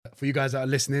for you guys that are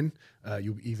listening,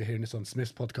 you'll be either hearing this on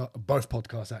Smith's podcast, both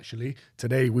podcasts actually.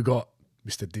 Today we got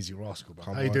Mr. Dizzee Rascal,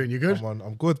 bro. How you doing? You good?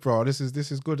 I'm good, bro. This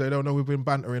is good. They don't know we've been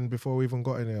bantering before we even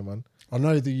got in here, man. I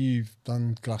know that you've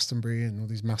done Glastonbury and all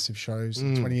these massive shows,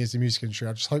 20 years in the music industry.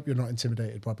 I just hope you're not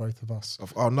intimidated by both of us.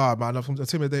 Oh, no, man. I'm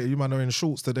intimidated. You man are in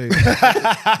shorts today.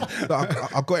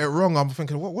 I got it wrong. I'm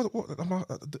thinking,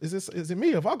 is it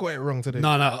me? Have I got it wrong today?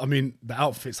 No. I mean, the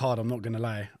outfit's hard. I'm not gonna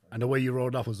lie, and the way you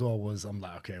rolled up as well was. I'm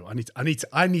like, okay, well,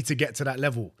 I need to get to that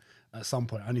level at some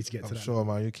point. I need to get to that. Sure,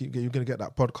 man. You're gonna get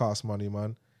that podcast money,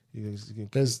 man. You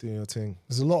keep doing your thing.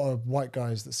 There's a lot of white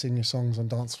guys that sing your songs on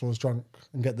dance floors drunk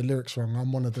and get the lyrics wrong.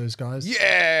 I'm one of those guys.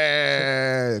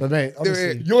 Yeah. But mate,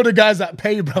 honestly, You're the guys that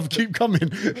pay, bruv. Keep coming.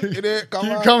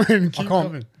 Keep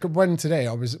coming. When today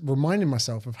I was reminding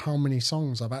myself of how many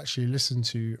songs I've actually listened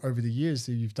to over the years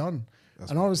that you've done.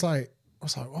 I was like,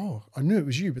 oh, I knew it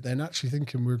was you, but then actually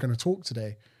thinking we were going to talk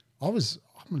today, I'm a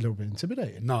little bit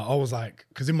intimidated. No, I was like,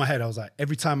 because in my head, I was like,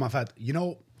 every time I've had,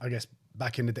 I guess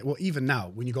back in the day, well, even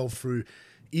now, when you go through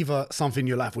either something in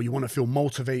your life where you want to feel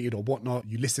motivated or whatnot,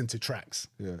 you listen to tracks.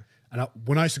 Yeah. And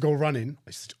when I used to go running,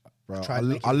 I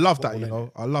love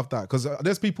that, I love that. Because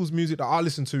there's people's music that I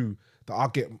listen to that I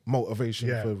get motivation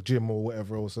for gym or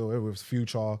whatever else. So whether it's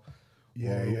Future, or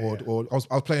I was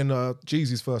playing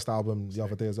Jeezy's first album the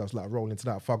other day, as I was like rolling to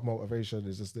that. Fug Motivation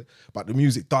is just, but the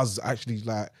music does actually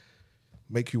like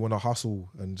make you want to hustle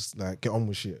and just like get on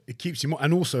with shit. It keeps you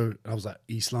and also I was like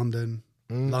East London,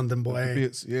 London boy.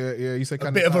 Bits, yeah. You say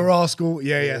a bit of a rascal,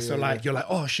 yeah. So like you're like,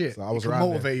 oh shit, so I was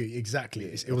motivate you exactly.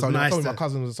 It was nice. I told my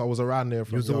cousins I was around there.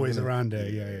 You was always around there,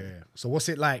 yeah. So what's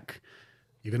it like?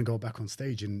 You're gonna go back on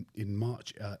stage in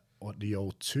March at the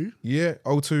O2? Yeah,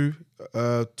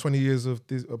 O2. 20 years of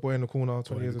A Boy in the Corner.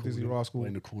 20 years of Dizzee Rascal. Boy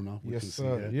in the Corner. Yes,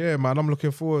 sir. Yeah, man. I'm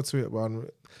looking forward to it, man.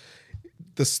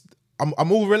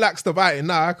 I'm all relaxed about it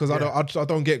now because I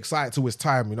don't get excited till it's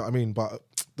time. You know what I mean? But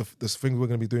this thing we're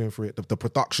gonna be doing for it, the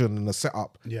production and the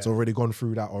setup, it's already gone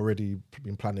through that. Already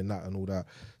been planning that and all that.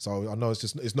 So I know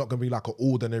it's not gonna be like an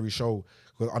ordinary show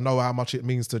because I know how much it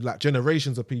means to like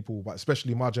generations of people, but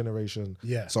especially my generation.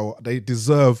 Yeah. So they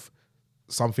deserve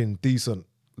something decent,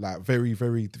 like very,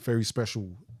 very, very special.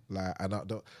 Like, and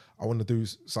I want to do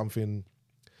something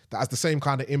that has the same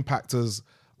kind of impact as,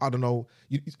 I don't know.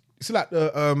 You see, like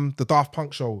the Daft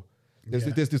Punk show. There's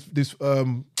this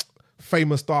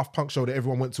famous Daft Punk show that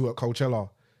everyone went to at Coachella.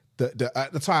 That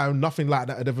at the time, nothing like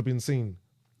that had ever been seen.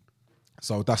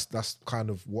 So that's kind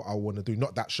of what I want to do.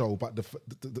 Not that show, but that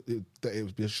it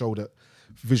would be a show that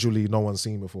visually no one's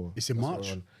seen before. It's in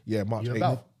March. Yeah, March.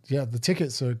 Yeah, the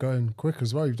tickets are going quick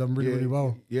as well. You've done really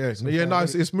well. Yeah,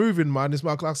 it's moving, man. It's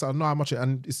like I said, I know how much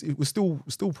and we're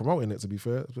still promoting it. To be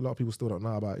fair, a lot of people still don't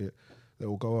know about it. They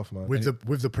will go off, man.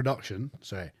 With the production,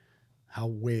 sorry, how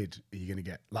weird are you gonna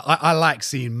get? Like I like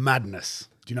seeing madness.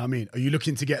 Do you know what I mean? Are you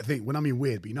looking to get when I mean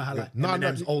weird, but you know how like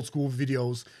Eminem's old school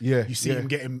videos, you see him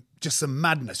getting just some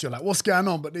madness. You're like, what's going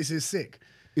on? But this is sick.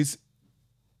 I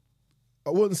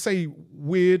wouldn't say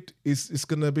weird. It's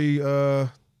gonna be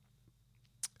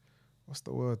what's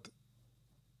the word?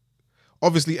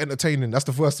 Obviously entertaining. That's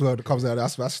the first word that comes out.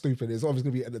 That's stupid. It's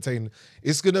obviously gonna be entertaining.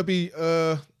 It's gonna be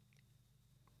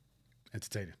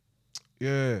entertaining.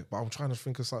 Yeah, but I'm trying to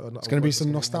think of something. It's going to be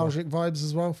some nostalgic vibes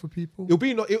as well for people.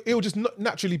 It'll just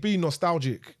naturally be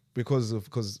nostalgic because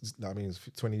I mean it's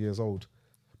 20 years old.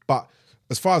 But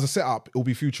as far as the setup, it'll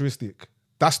be futuristic.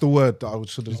 That's the word that I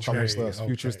should have come with first. Okay.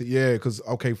 Futuristic, yeah, because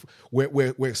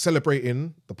we're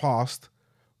celebrating the past,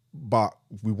 but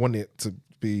we want it to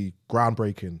be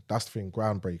groundbreaking. That's the thing,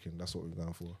 groundbreaking. That's what we're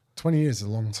going for. 20 years is a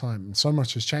long time, and so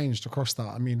much has changed across that.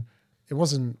 I mean, it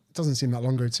doesn't seem that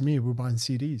long ago to me. We were buying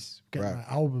CDs, getting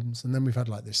like albums, and then we've had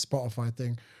like this Spotify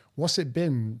thing. What's it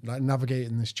been like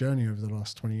navigating this journey over the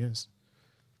last 20 years?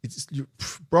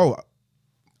 Bro,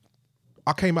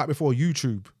 I came out before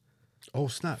YouTube. Oh,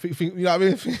 snap. You know what I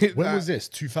mean? When was this?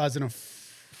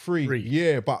 2003?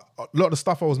 Yeah, but a lot of the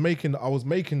stuff I was making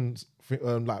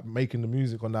like making the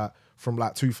music on that from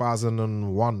like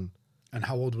 2001. And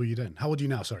how old were you then? How old are you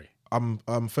now? Sorry. I'm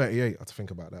 38. I have to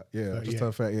think about that. Yeah, I just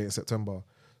turned 38 in September.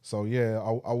 So yeah,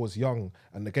 I was young,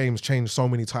 and the game's changed so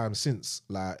many times since.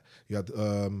 Like you had,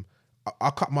 I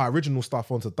cut my original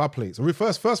stuff onto dub plates.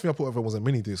 First thing I put over was a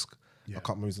mini disc. Yeah. I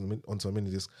cut my music onto a mini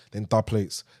disc, then dub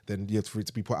plates, then for it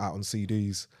to be put out on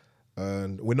CDs.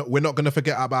 And we're not gonna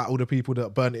forget about all the people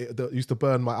that used to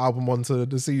burn my album onto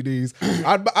the CDs.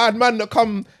 I had man that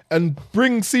come and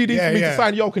bring CD for me to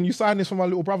sign. Yo, can you sign this for my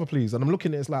little brother, please? And I'm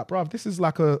looking at it, it's like, bruv, this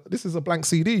is a blank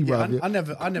CD, bruv. I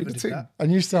never did that.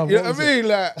 And you used to have, you know what I mean?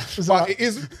 Like, but it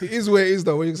is where it is,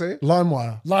 though. What you say?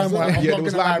 LimeWire. Yeah, it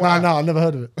was LimeWire. No, I never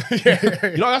heard of it.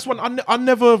 You know, that's when I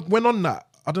never went on that.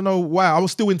 I don't know why. I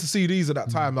was still into CDs at that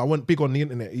time. I wasn't big on the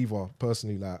internet either,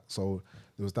 personally. Like, so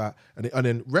there was that, and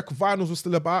then record vinyls were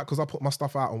still about because I put my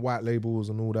stuff out on white labels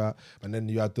and all that. And then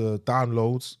you had the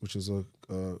downloads, which is a.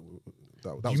 Do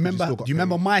you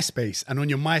remember MySpace? And on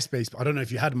your MySpace, I don't know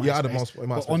if you had MySpace. Yeah, I had MySpace,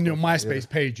 but on your MySpace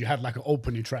page, you had like an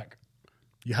opening track.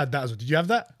 You had that as well. Did you have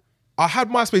that? I had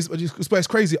MySpace, but it's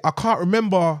crazy. I can't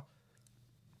remember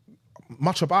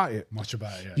much about it.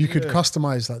 Yeah. You could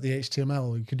customize like the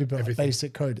HTML. You could do like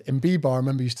basic code. In Bbar, I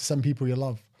remember you used to send people your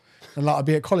love, and like I'd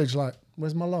be at college like,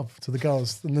 "Where's my love?" to the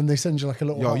girls, and then they send you like a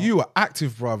little. Yo, you were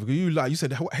active, bro. You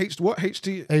said what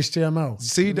HTML.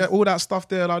 See that all that stuff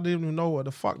there. I didn't even know what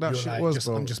the fuck that shit was,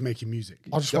 bro. I'm just making music.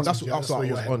 That's what I was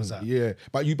on. Yeah,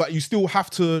 but you still have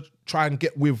to try and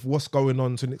get with what's going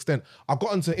on to an extent. I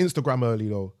got into Instagram early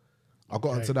though. I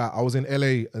got into that. I was in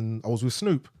LA and I was with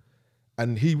Snoop.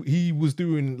 And he was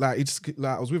doing like I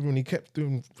was with him and he kept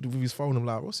doing with his phone. I'm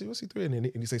like, what's he doing?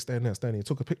 And he said, stay in there. He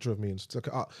took a picture of me and took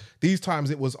it up. These times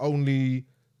it was only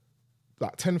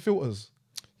like 10 filters.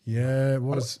 Yeah, it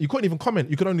was. You couldn't even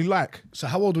comment. You could only like. So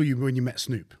how old were you when you met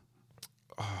Snoop?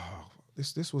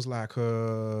 This was like I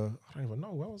don't even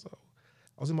know. Where was I?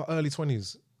 I was in my early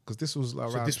 20s because this was like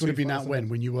around. So this would have been out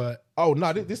when you were. Oh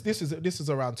no, this is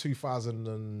around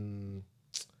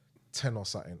 2010 or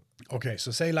something. Okay, so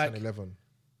say like 10, 11.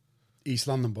 East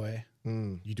London boy,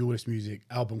 you do all this music,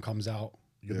 album comes out,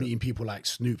 you're meeting people like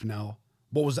Snoop now.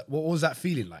 What was that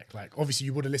feeling like? Like obviously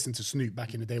you would have listened to Snoop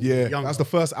back in the day when you were younger. That's the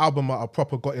first album I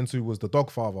proper got into was the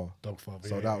Dogfather.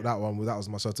 So yeah. that was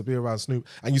my, so to be around Snoop.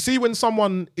 And you see when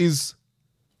someone is,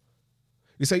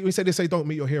 they say don't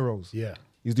meet your heroes. Yeah.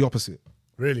 He's the opposite.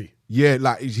 Really? Yeah,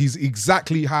 like he's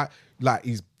exactly how, like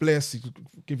he's blessed, he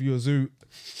give you a zoot,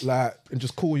 like, and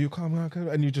just call you, come on,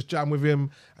 and you just jam with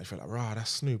him, and you feel like, rah, that's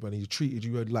Snoop, and he treated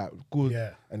you like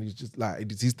good, and he's just like,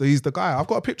 he's the guy. I've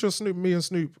got a picture of Snoop, me and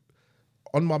Snoop,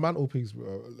 on my mantelpiece,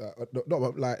 bro.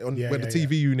 Like on where the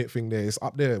TV unit thing there, it's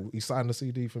up there. He signed the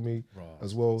CD for me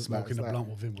as well. Smoking a blunt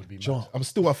with him would be mad. I'm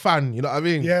still a fan, you know what I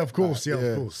mean? Yeah, of course,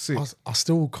 of course. Sick. I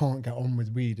still can't get on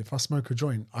with weed. If I smoke a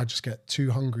joint, I just get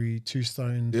too hungry, too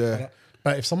stoned. Yeah.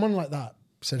 But if someone like that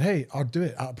said, hey, I'll do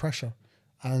it out of pressure,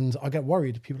 and I get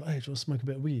worried, people are like, hey, do you want to smoke a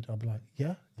bit of weed? I'll be like,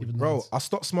 yeah. Bro, I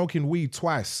stopped smoking weed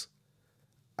twice.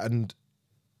 And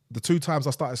the 2 times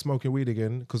I started smoking weed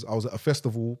again, because I was at a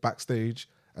festival backstage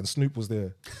and Snoop was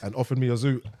there and offered me a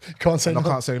zoot. I can't say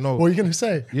no. What are you going to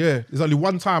say? Yeah, there's only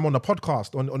one time on the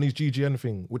podcast, on his GGN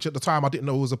thing, which at the time I didn't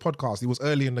know it was a podcast. He was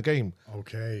early in the game.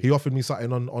 Okay. He offered me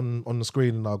something on the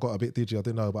screen and I got a bit digi. I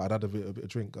didn't know, but I'd had a bit of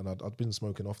drink and I'd been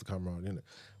smoking off the camera, innit?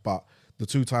 But the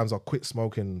 2 times I quit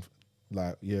smoking,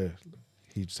 like, he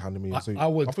just handed me a zoot. I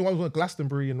think one was at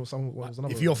Glastonbury and something was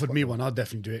another. If you offered me one, I'd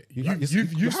definitely do it.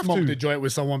 You smoked a joint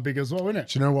with someone big as well,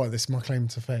 innit? Do you know what? This is my claim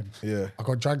to fame. Yeah. I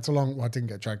got dragged along. Well, I didn't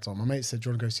get dragged on. My mate said, do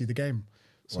you want to go see the game?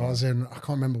 So I was in, I can't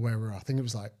remember where we were. I think it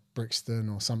was like Brixton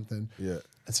or something. Yeah.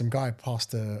 And some guy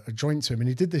passed a joint to him and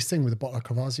he did this thing with a bottle of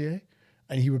Cavassier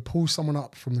and he would pull someone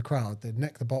up from the crowd. They'd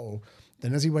neck the bottle.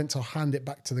 Then as he went to hand it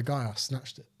back to the guy, I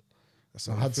snatched it. That's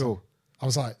how I feel. I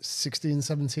was like 16,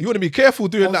 17. You want to be careful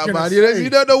doing that, man. You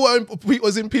don't know what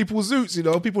was in people's zoots, you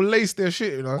know. People lace their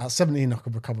shit, you know. At 17, I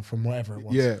could recover from whatever it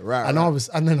was. Yeah, right. And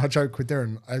then I joke with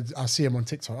Darren. I see him on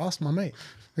TikTok. I asked my mate.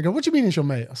 They go, what do you mean he's your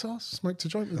mate? I said, I smoked a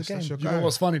joint with the game. You know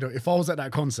what's funny though? If I was at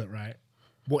that concert, right,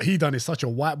 what he done is such a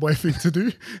white boy thing to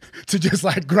do, to just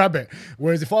like grab it.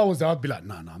 Whereas if I was there, I'd be like,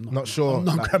 no, I'm not sure. I'm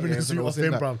not grabbing this zoot off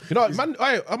him, bro. You know, man,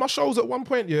 at my shows at one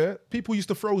point, people used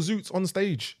to throw zoots on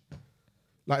stage.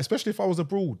 Like, especially if I was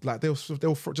abroad, like they'll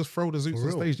just throw the zoots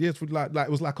on stage. Yeah, it's like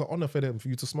it was like an honor for them for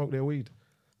you to smoke their weed.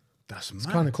 That's it's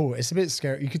kind of cool. It's a bit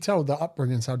scary. You could tell the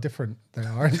upbringings how different they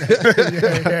are.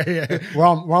 Yeah.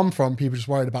 Where I'm from, people just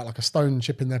worried about like a stone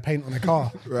chipping their paint on a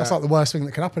car. Right. That's like the worst thing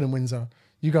that can happen in Windsor.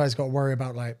 You guys got to worry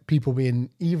about like people being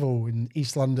evil in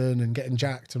East London and getting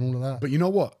jacked and all of that. But you know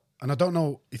what? And I don't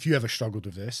know if you ever struggled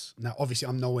with this. Now, obviously,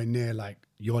 I'm nowhere near like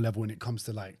your level when it comes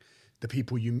to like the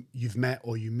people you've met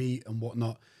or you meet and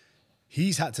whatnot.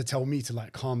 He's had to tell me to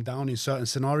like calm down in certain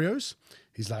scenarios.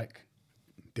 He's like,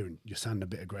 Darren, you're sounding a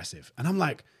bit aggressive. And I'm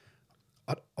like,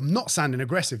 I'm not sounding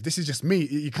aggressive. This is just me.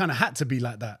 You kind of had to be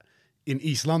like that in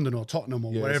East London or Tottenham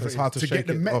or wherever. So it's hard to shake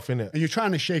it off, innit? And you're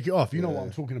trying to shake it off. You know what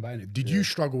I'm talking about, innit? Did you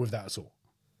struggle with that at all?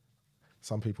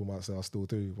 Some people might say I still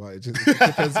do, but it just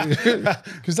depends.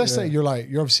 Because let's say you're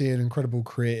obviously an incredible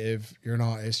creative, you're an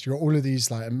artist, you're all of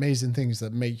these like amazing things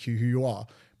that make you who you are.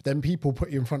 But then people put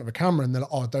you in front of a camera and they're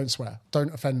like, oh, don't swear,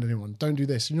 don't offend anyone, don't do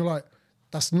this. And you're like,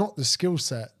 that's not the skill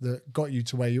set that got you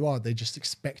to where you are. They just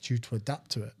expect you to adapt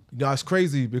to it. No, it's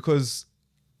crazy because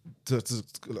to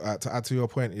add to your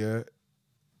point, yeah,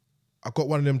 I got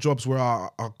one of them jobs where I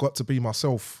got to be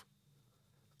myself.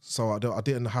 So I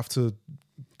didn't have to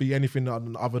be anything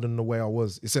other than the way I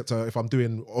was, except if I'm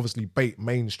doing obviously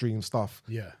mainstream stuff.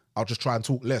 Yeah, I'll just try and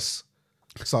talk less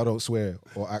so I don't swear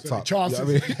or act up. The chances, you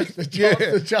know what I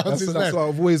mean? the chances that's what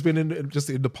I've always been in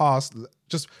the past.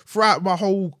 Just throughout my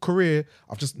whole career,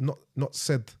 I've just not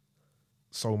said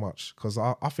so much because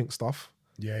I think stuff.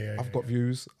 I've got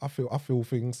views. I feel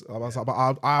things.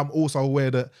 But I'm also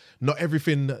aware that not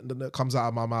everything that comes out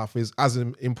of my mouth is as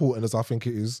important as I think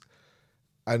it is.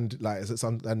 And like,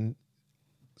 and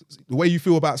the way you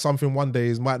feel about something one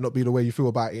day might not be the way you feel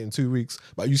about it in 2 weeks,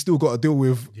 but you still got to deal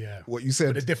with what you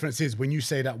said. But the difference is when you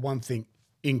say that one thing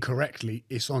incorrectly,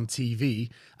 it's on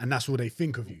TV, and that's what they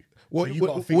think of you. Well,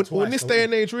 in this day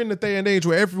and age, we're in the day and age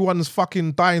where everyone's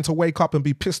fucking dying to wake up and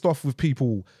be pissed off with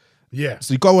people. Yeah.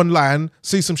 So you go online,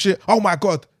 see some shit. Oh my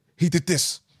God, he did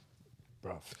this.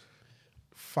 Bruv.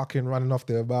 Fucking running off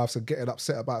their mouths and getting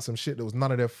upset about some shit that was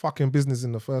none of their fucking business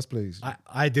in the first place.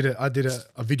 I did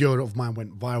a video of mine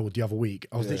went viral the other week.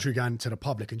 I was literally going to the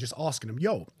public and just asking them,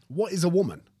 yo, what is a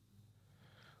woman?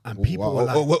 And people were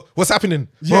like, what's happening?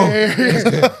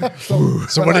 Yeah.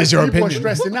 So what is your opinion? People were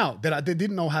stressing out. They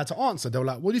didn't know how to answer. They were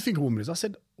like, what do you think a woman is? I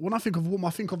said, when I think of a woman,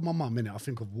 I think of my mum, innit? I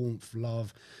think of warmth,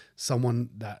 love,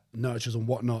 someone that nurtures and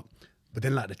whatnot. But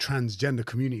then like the transgender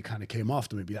community kind of came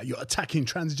after me, be like, you're attacking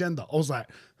transgender. I was like,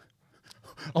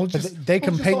 I was just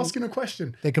asking a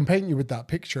question. They can paint you with that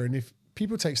picture. And if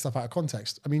people take stuff out of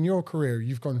context, I mean, your career,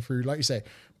 you've gone through, like you say,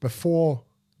 before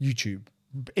YouTube,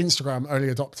 Instagram,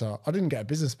 early adopter. I didn't get a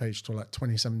business page till like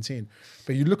 2017.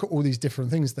 But you look at all these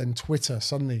different things, then Twitter,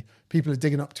 suddenly people are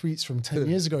digging up tweets from 10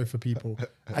 years ago for people.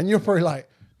 And you're probably like,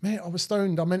 mate, I was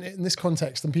stoned. I meant it in this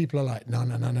context. And people are like,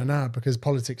 no, because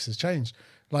politics has changed.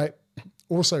 Like,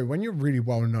 also, when you're really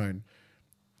well known,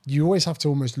 you always have to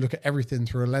almost look at everything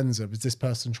through a lens of, is this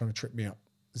person trying to trip me up?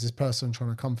 Is this person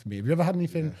trying to come for me? Have you ever had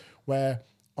anything where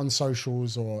on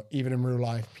socials or even in real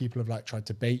life, people have like tried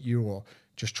to bait you or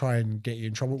just try and get you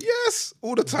in trouble? Yes,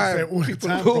 all the time.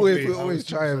 People always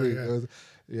try me.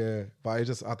 Yeah, but I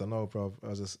don't know, bro.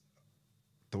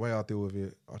 The way I deal with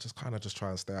it, I just kind of just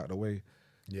try and stay out of the way.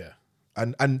 Yeah.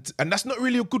 And that's not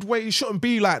really a good way. It shouldn't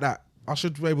be like that. I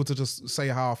should be able to just say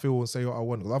how I feel and say what I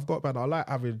want. I've got bad. I'm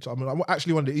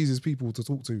actually one of the easiest people to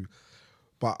talk to,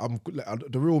 but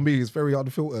the real me is very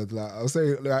unfiltered. Like I'll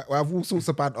say, like I have all sorts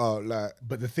of banter. Like,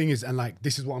 but the thing is, and like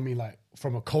this is what I mean, like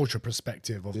from a culture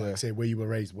perspective of like say where you were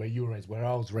raised, where you were raised, where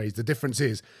I was raised. The difference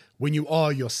is when you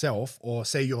are yourself, or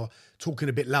say you're talking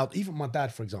a bit loud. Even my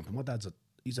dad, for example,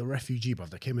 he's a refugee,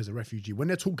 brother. Came as a refugee. When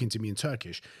they're talking to me in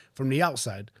Turkish from the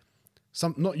outside.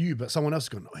 Not you, but someone else is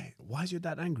going, wait, why is your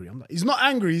dad angry? I'm like, he's not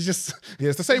angry. He's just,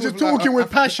 it's the same just with talking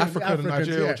with passion. African,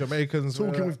 Nigerian, Jamaicans.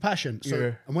 Talking with passion.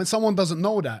 So, and when someone doesn't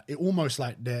know that, it almost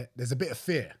like there's a bit of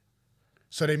fear.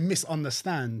 So they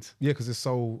misunderstand. Yeah, because it's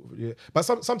so, But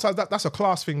sometimes that's a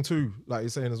class thing too, like you're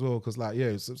saying as well, because like,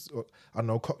 I don't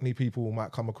know, Cockney people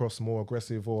might come across more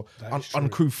aggressive or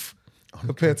uncouth.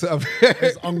 Compared to other,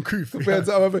 it's uncouth. Compared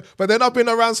to other, but then I've been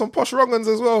around some posh wrong'uns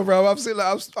as well, bro. I've seen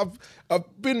like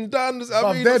I've been done.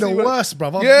 They're the worst, bro.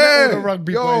 I've met all the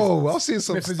rugby boys. I've seen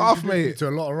some stuff, mate. To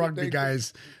a lot of rugby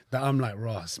guys that I'm like,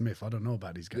 raw Smith. I don't know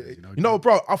about these guys.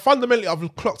 Bro. I've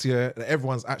clocked here that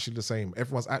everyone's actually the same.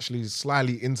 Everyone's actually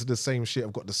slyly into the same shit.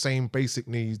 I've got the same basic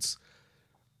needs,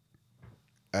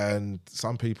 and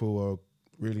some people are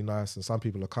really nice, and some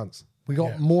people are cunts. We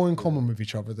got more in common with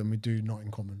each other than we do not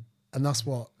in common. And that's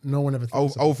what no one ever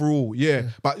thinks about. Overall, yeah.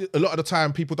 But a lot of the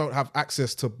time, people don't have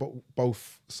access to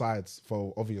both sides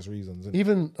for obvious reasons.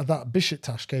 Even that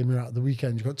Besiktas game here at the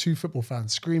weekend, you've got two football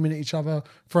fans screaming at each other,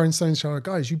 throwing stones at each other.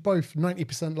 Guys, you both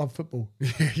 90% love football.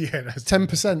 Yeah, that's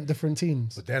 10% different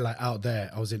teams. But they're like out there.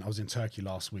 I was in Turkey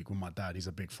last week with my dad. He's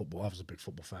a big football. I was a big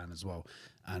football fan as well.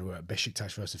 And we're at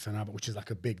Besiktas versus Fenerbahce, which is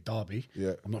like a big derby.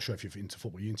 Yeah. I'm not sure if you're into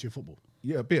football. You into your football?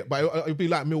 Yeah, a bit. But it'd be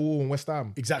like Millwall and West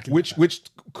Ham. Exactly. Which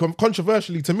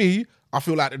controversially to me, I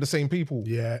feel like they're the same people.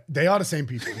 Yeah, they are the same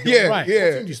people. Yeah, right. Yeah.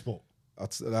 What team do you support?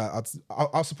 I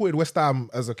supported West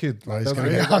Ham as a kid. But you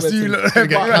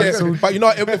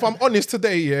know, if I'm honest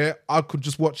today, I could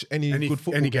just watch any good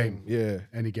football game. Yeah.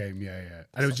 Any game, yeah.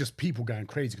 And it was just people going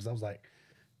crazy because I was like,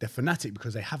 they're fanatic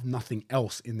because they have nothing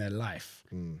else in their life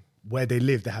where they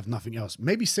live, they have nothing else.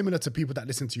 Maybe similar to people that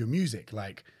listen to your music,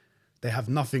 like they have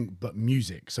nothing but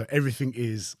music. So everything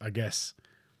is, I guess.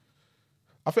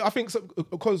 I think so,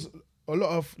 because a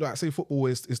lot of, like, say, football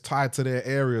is tied to their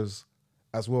areas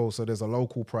as well. So there's a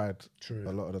local pride. True.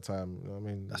 A lot of the time. You know what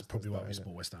I mean? That's probably why we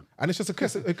support West Ham. And it's just it's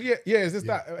just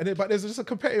that. But there's just a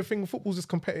competitive thing. Football's just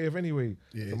competitive anyway.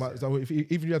 So if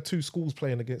even you had two schools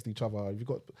playing against each other, if you've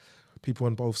got people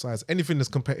on both sides, anything that's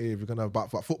competitive, you're gonna. But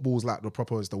football's like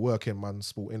it's the working man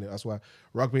sport, innit? That's why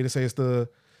rugby, they say, it's the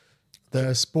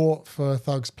sport for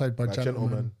thugs played by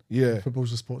gentlemen. Yeah.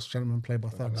 Football's a sport for gentlemen played by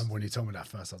thugs. I remember when you told me that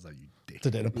first, I was like, you dick.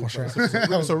 Did it in a posh house.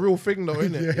 It's a real thing though,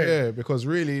 isn't it? Yeah, because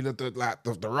really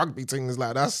the rugby thing is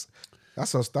like that's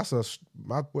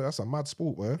a mad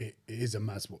sport, bro. It is a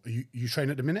mad sport. You train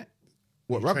at the minute?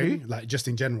 What, rugby? Training? Like just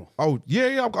in general? Oh,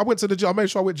 yeah. I went to the gym. I made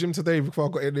sure I went gym today before I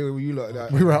got in there with you like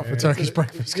that. We were out for Turkish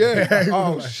breakfast. Yeah.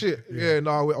 Oh, shit. Yeah,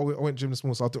 no, I went gym this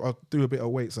morning, so I'll do a bit of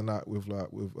weights and that with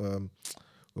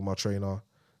my trainer,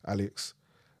 Alex.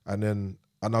 And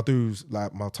I do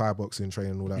like my Thai boxing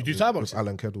training and all that. You do Thai boxing? With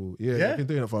Alan Keddle. Yeah, I've been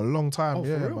doing it for a long time. Oh,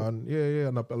 yeah, for real? man. Yeah.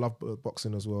 And I love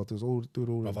boxing as well. There's all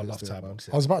I love Thai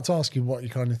boxing. I was about to ask you what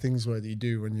your kind of things were that you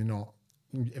do when you're not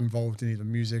involved in either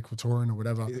music or touring or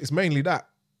whatever. It's mainly that.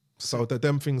 So that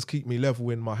them things keep me level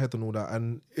in my head and all that.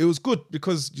 And it was good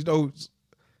because, you know,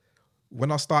 when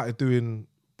I started doing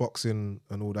boxing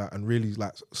and all that and really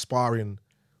like sparring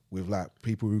with like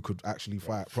people who could actually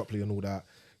fight properly and all that,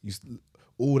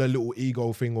 all the little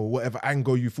ego thing or whatever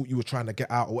angle you thought you were trying to get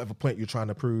out or whatever point you're trying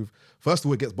to prove, first of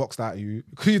all, it gets boxed out of you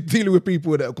because you're dealing with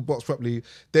people that could box properly.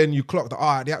 Then you clock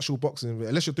the actual boxing,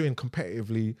 unless you're doing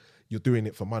competitively, you're doing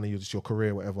it for money, it's your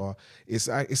career, whatever. It's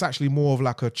actually more of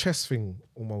like a chess thing,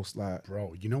 almost like.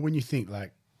 Bro, you know when you think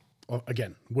like,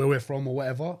 again, where we're from or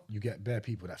whatever, you get bare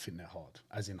people that think they're hard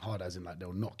as in like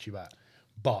they'll knock you out.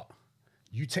 But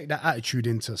you take that attitude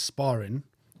into sparring,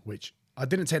 which I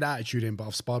didn't take that attitude in, but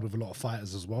I've sparred with a lot of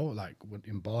fighters as well, like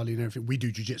in Bali and everything. We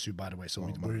do jiu-jitsu, by the way, so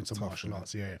we're into martial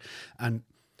arts, yeah. And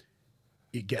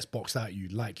it gets boxed out of you,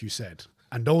 like you said.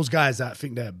 And those guys that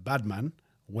think they're bad man,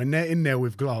 when they're in there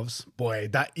with gloves, boy,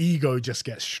 that ego just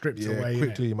gets stripped away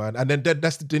quickly, man. And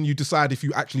then you decide if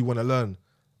you actually want to learn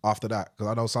after that. Because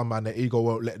I know some man, their ego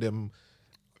won't let them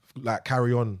like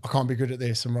carry on. I can't be good at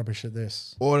this and rubbish at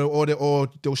this. Or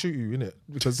they'll shoot you, innit?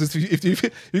 Because if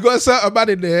you got a certain man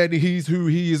in there and he's who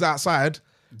he is outside,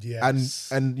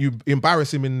 and you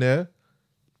embarrass him in there,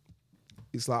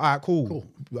 it's like, all right, cool.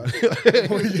 You know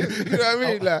what I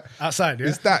mean? Like outside, yeah.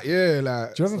 It's that, yeah.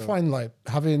 Like, do you ever find like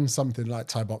having something like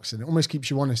Thai boxing, it almost keeps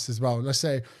you honest as well? Let's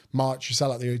say March, you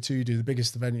sell out the O2, you do the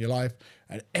biggest event of your life,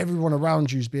 and everyone around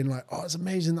you is being like, oh, it's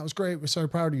amazing, that was great, we're so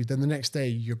proud of you. Then the next day,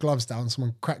 your gloves down,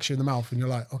 someone cracks you in the mouth, and you're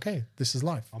like, okay, this is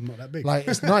life. I'm not that big. Like,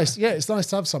 it's nice. Yeah, it's nice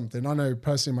to have something. I know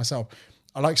personally myself,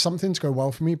 I like something to go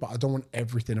well for me, but I don't want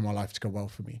everything in my life to go well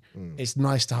for me. It's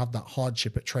nice to have that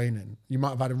hardship at training. You might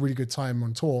have had a really good time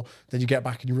on tour, then you get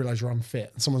back and you realize you're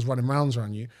unfit and someone's running rounds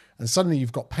around you, and suddenly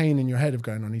you've got pain in your head of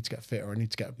going, I need to get fit or I need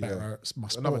to get better at my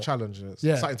sport. Another challenge. It's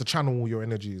starting to channel all your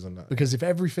energies and that. Because if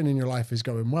everything in your life is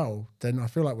going well, then I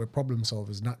feel like we're problem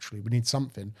solvers naturally. We need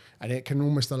something, and it can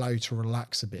almost allow you to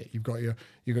relax a bit. You've got your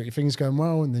things going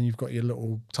well, and then you've got your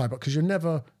little tie up, because you're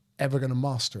never ever going to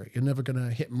master it. You're never going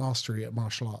to hit mastery at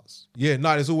martial arts. Yeah,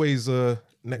 no, there's always next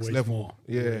always level. More.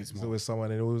 Yeah, there's always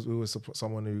someone, and always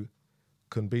someone who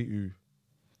can beat you.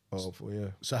 Oh, yeah.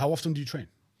 So how often do you train?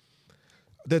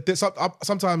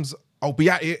 Sometimes I'll be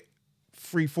at it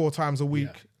 3-4 times a week,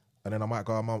 and then I might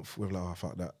go a month with like, oh,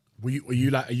 fuck that.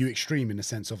 Are you extreme in the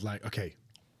sense of like, okay,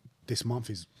 this month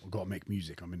I've got to make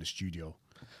music, I'm in the studio.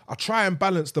 I try and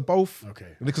balance the both.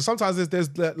 Okay. Because sometimes there's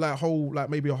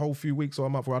maybe a whole few weeks or a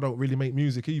month where I don't really make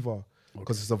music either.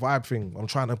 Because it's a vibe thing. I'm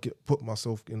trying to put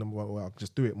myself in the where I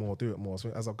just do it more. So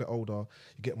as I get older,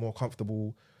 you get more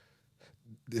comfortable.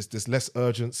 There's less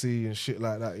urgency and shit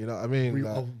like that. You know what I mean?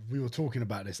 We were talking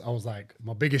about this. I was like,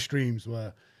 my biggest dreams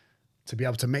were to be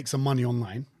able to make some money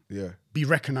online. Yeah. Be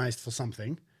recognized for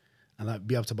something, and like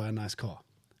be able to buy a nice car.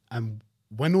 And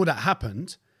when all that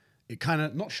happened, it kind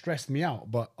of not stressed me out,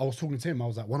 but I was talking to him. I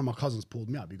was like, one of my cousins pulled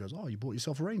me up. He goes, "Oh, you bought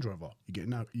yourself a Range Rover. You're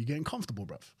getting comfortable,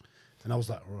 bruv." And I was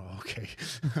like, "Oh, okay."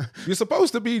 You're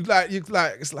supposed to be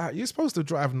you're supposed to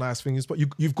drive nice things, but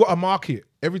you've got a market.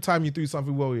 Every time you do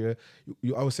something well, yeah,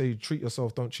 you always say treat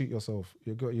yourself, don't cheat yourself.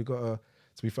 You got to.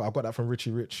 To be fair, I got that from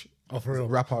Richie Rich. Oh, for real?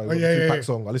 Rapper, Tupac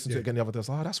song. I listened to it again the other day. I was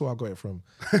like, that's where I got it from.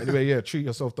 Anyway, yeah, treat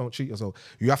yourself, don't cheat yourself.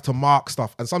 You have to mark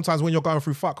stuff. And sometimes when you're going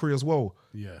through fuckery as well,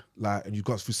 and you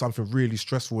got through something really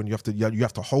stressful and you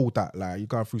have to hold that. Like, you're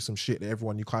going through some shit that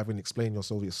everyone, you can't even explain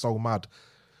yourself. It's so mad.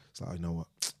 It's like, you know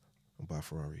what? and buy a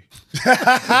Ferrari.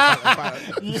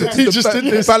 He just did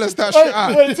this. Balance that shit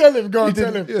out. Wait, tell him. Go on,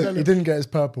 tell him. He didn't get his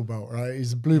purple belt, right?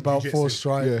 He's a blue belt, Jiu-jitsu.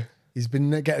 4-stripe. Yeah. He's been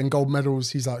getting gold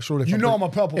medals. He's like, surely I'm a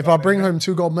purple if belt, I bring man. home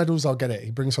 2 gold medals, I'll get it.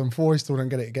 He brings home 4, he still don't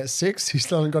get it. He gets 6, he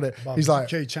still don't got it. He's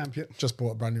like, UK champion. just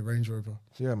bought a brand new Range Rover.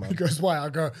 Yeah, man. He goes, why? I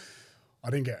go, I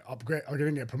didn't get upgrade. I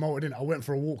didn't get promoted. I went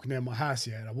for a walk near my house,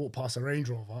 and I walked past a Range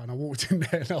Rover, and I walked in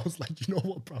there, and I was like, you know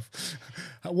what, bruv?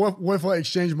 What if I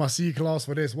exchange my C class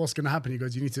for this? What's gonna happen? He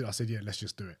goes, you need to. I said, yeah, let's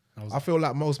just do it. I feel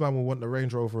like most men will want the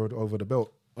Range Rover over the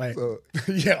belt. Like, So,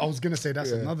 yeah, I was gonna say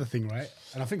that's another thing, right?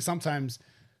 And I think sometimes,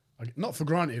 not for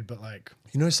granted, but like,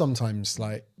 You know, sometimes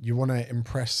like you want to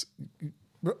impress.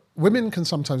 Women can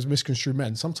sometimes misconstrue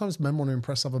men. Sometimes men want to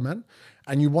impress other men,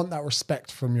 and you want that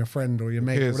respect from your friend or your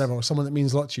mate or whatever, or someone that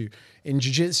means a lot to you. In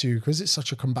jiu-jitsu, because it's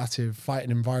such a combative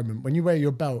fighting environment, when you wear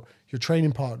your belt, your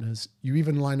training partners, you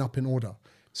even line up in order.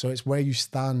 So it's where you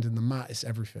stand in the mat. It's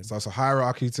everything. so it's a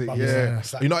hierarchy to yeah.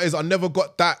 You know, I never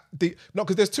got that. No,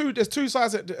 because there's two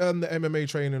sides at the MMA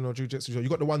training or jiu-jitsu. You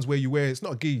got the ones where you wear, it's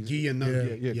not a gi. gi and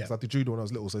Yeah. Because I did judo when I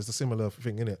was little, so it's a similar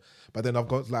thing, innit? But then I've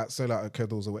got like, say like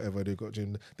Keddles or whatever, they've got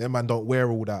gym. Them man don't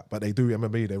wear all that, but they do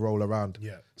MMA, they roll around.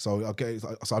 Yeah. So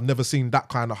I've never seen that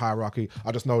kind of hierarchy.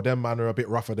 I just know them man are a bit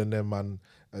rougher than them man.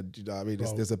 You know what I mean?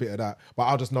 There's a bit of that. But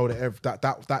I just know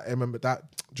that that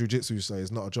jiu-jitsu say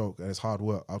is not a joke and it's hard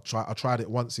work. I tried it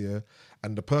once,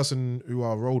 and the person who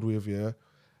I rolled with,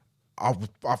 I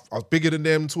was bigger than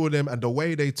them, taller than them, and the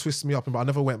way they twist me up, I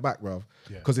never went back, bruv.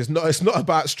 Because it's not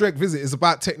about strength, is it? It's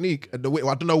about technique and the way.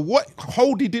 I don't know what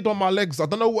hold he did on my legs. I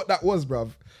don't know what that was, bruv.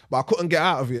 But I couldn't get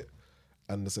out of it.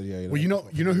 And so well, you know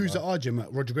who's at our gym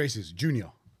at Roger Grace's?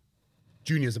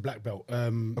 Junior's a black belt.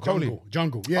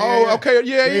 Jungle. Yeah. Okay.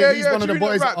 Yeah. He's one of the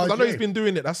boys. I know he's been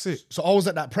doing it. That's it. So I was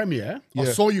at that premiere. Yeah. I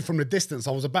saw you from the distance.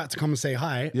 I was about to come and say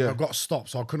hi. Yeah. I got stopped,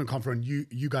 so I couldn't come through, and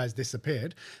you guys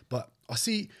disappeared. But I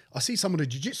see some of the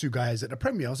jiu-jitsu guys at the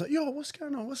premiere. I was like, yo, what's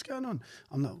going on?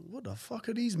 I'm like, what the fuck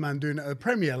are these man doing at the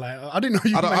premiere? Like, I didn't know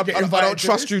you get invited. I don't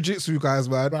trust jiu-jitsu guys,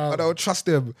 man. Bro. I don't trust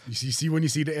them. You see when you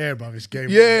see the air, bro, it's game.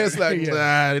 Yeah, it's like,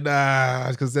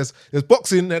 nah, because there's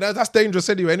boxing, and that's dangerous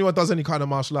anyway. Anyone does any kind of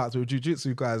martial arts with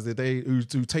jiu-jitsu guys, they who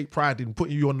take pride in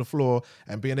putting you on the floor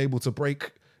and being able to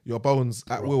break your bones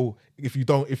at will if you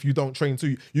don't train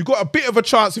too. You got a bit of a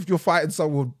chance if you're fighting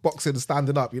someone boxing and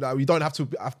standing up. You know, you don't have to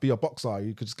be a boxer.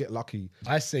 You could just get lucky.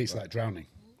 I say it's like drowning,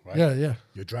 right? Yeah.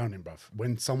 You're drowning, bruv.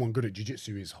 When someone good at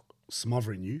jiu-jitsu is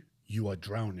smothering you, you are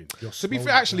drowning. To be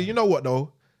fair, actually, you know what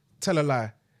though? Tell a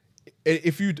lie.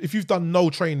 If you've done no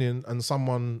training and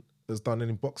someone has done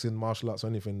any boxing, martial arts or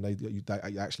anything, you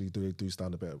actually do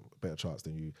stand a better chance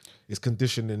than you. It's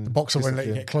conditioning. The boxer won't let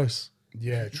you get close.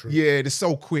 Yeah, true. Yeah, it's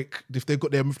so quick. If they've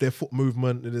got their foot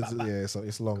movement, so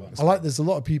it's long. I like. There's a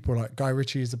lot of people like Guy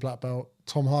Ritchie is the black belt.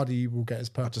 Tom Hardy will get his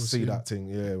purple. I just see soon. that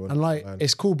thing, And like,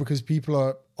 it's cool because people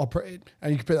are operating,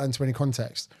 and you can put that into any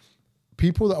context.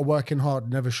 People that are working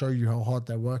hard never show you how hard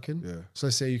they're working. Yeah. So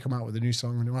let's say you come out with a new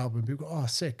song, a new album, people go, oh,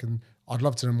 sick. And I'd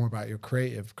love to know more about your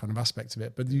creative kind of aspect of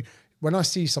it. But when I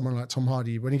see someone like Tom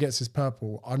Hardy, when he gets his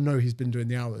purple, I know he's been doing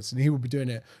the hours, and he will be doing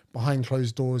it behind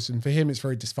closed doors. And for him, it's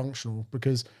very dysfunctional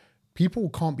because people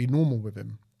can't be normal with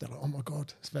him. They're like, oh my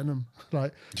God, it's Venom.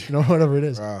 Like, you know, whatever it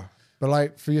is. But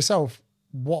like for yourself,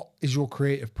 what is your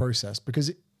creative process?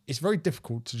 Because it's very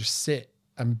difficult to just sit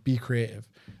and be creative.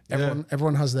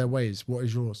 Everyone has their ways. What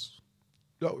is yours?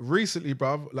 Look, recently,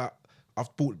 bruv, like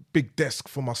I've bought a big desk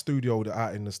for my studio that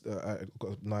out in the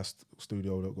got a nice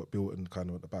studio that got built in kind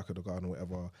of at the back of the garden or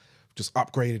whatever. Just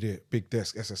upgraded it, big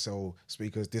desk, SSL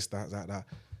speakers, this, that.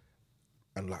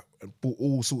 And like bought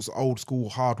all sorts of old school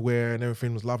hardware and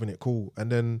everything, was loving it, cool.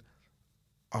 And then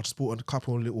I just bought a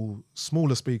couple of little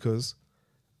smaller speakers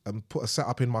and put a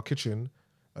setup in my kitchen.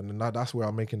 And then that's where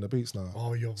I'm making the beats now.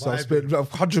 Oh, you're vibing. So I spent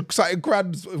 100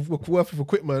 grand worth of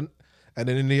equipment. And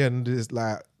then in the end, it's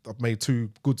like I've made 2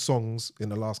 good songs in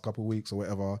the last couple of weeks or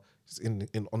whatever. It's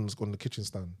on the kitchen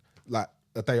stand, like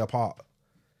a day apart.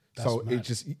 That's so mad.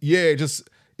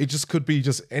 It just could be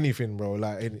just anything, bro.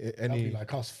 Like any That'd be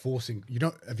like us forcing. You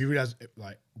know, have you realized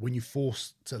like when you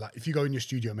force to like if you go in your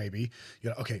studio, maybe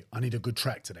you're like, okay, I need a good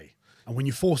track today. And when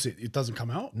you force it, it doesn't come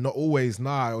out. Not always,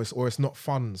 nah. Or it's not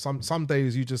fun. Some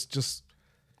days you just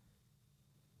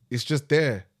it's just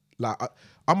there. Like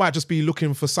I might just be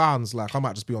looking for sounds. Like I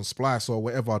might just be on Splice or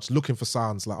whatever, just looking for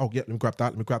sounds. Like, oh yeah, let me grab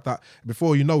that.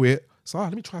 Before you know it, so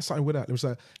let me try something with that. Let me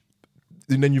say,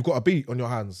 and then you've got a beat on your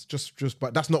hands.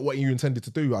 But that's not what you intended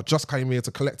to do. I just came here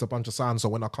to collect a bunch of sounds. So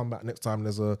when I come back next time,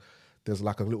 there's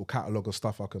like a little catalogue of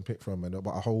stuff I can pick from, and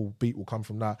but a whole beat will come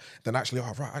from that. Then I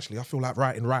feel like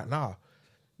writing right now.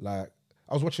 Like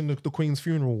I was watching the Queen's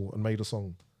funeral and made a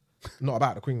song. not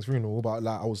about the Queen's funeral, but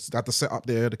like I had the set up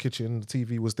there, the kitchen, the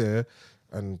TV was there,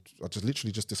 and I just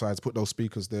literally just decided to put those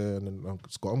speakers there, and then I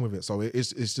just got on with it. So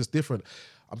it's just different.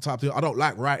 I don't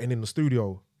like writing in the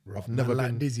studio. Right. I've never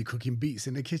like Dizzee cooking beats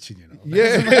in the kitchen, you know.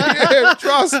 Yeah,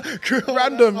 trust,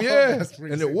 random, yeah,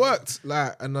 and it sick. worked.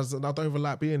 Like, and I don't even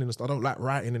like being in the. I don't like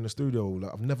writing in the studio.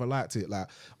 Like, I've never liked it. Like,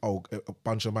 a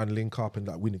bunch of man link up and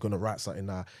like we're gonna write something.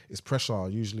 Now it's pressure.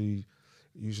 Usually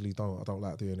don't. I don't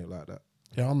like doing it like that.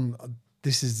 Yeah,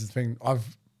 this is the thing.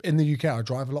 In the UK, I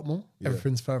drive a lot more. Yeah.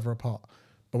 Everything's further apart.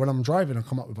 But when I'm driving, I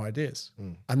come up with ideas.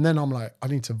 And then I'm like, I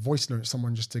need to voice note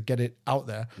someone just to get it out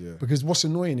there. Yeah. Because what's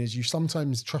annoying is you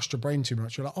sometimes trust your brain too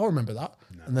much. You're like, I'll remember that.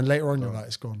 No. And then later on, you're like,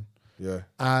 it's gone. Yeah.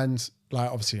 And like,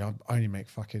 obviously, I only make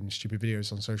fucking stupid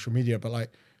videos on social media. But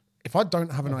like, if I don't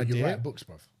have an idea. You write books,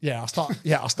 bruv. Yeah, I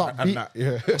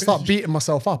start beating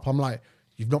myself up. I'm like,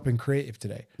 you've not been creative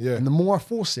today. Yeah. And the more I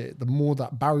force it, the more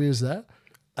that barrier's there.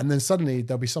 And then suddenly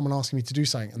there'll be someone asking me to do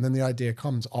something, and then the idea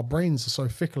comes. Our brains are so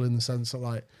fickle in the sense that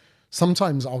like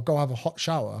sometimes I'll go have a hot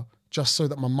shower just so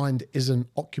that my mind isn't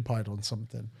occupied on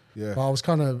something. Yeah. But I was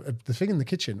kind of the thing in the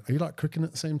kitchen. Are you like cooking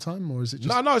at the same time, or is it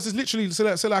just No, it's just literally so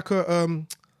like a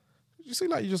you see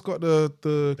like you just got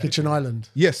the kitchen island?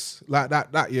 Yes, like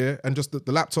that yeah, and just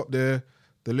the laptop there,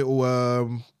 the little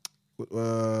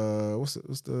what's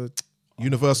the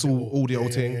universal audio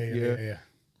thing, yeah.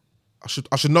 I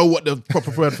should know what the proper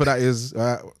word for that is,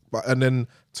 but and then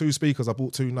 2 speakers. I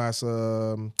bought 2 nice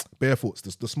barefoots,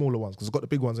 the smaller ones, because I've got the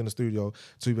big ones in the studio.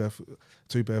 2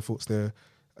 barefoots there,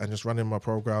 and just running my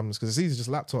programs because it's easy, just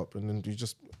laptop, and then it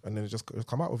just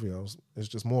come out with you. It's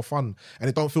just more fun, and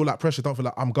it don't feel like pressure. Don't feel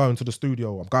like I'm going to the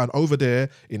studio. I'm going over there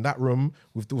in that room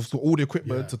with all the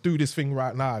equipment to do this thing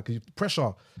right now. Because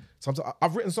pressure. Sometimes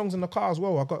I've written songs in the car as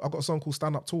well. I got a song called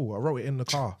 "Stand Up Tall." I wrote it in the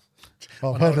car.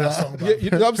 I've heard that song. Yeah,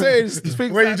 you know what I'm saying?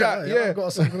 Things Where like that. Yeah, I've got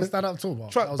a song called "Stand Up Tall."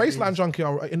 Baseline Junkie.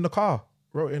 I wrote in the car.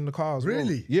 Wrote it in the car as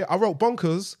really? Well. Yeah, I wrote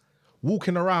Bonkers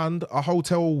walking around a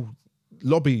hotel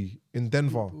lobby in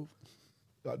Denver.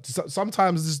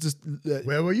 Sometimes it's just.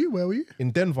 Where were you? In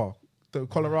Denver,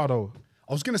 Colorado.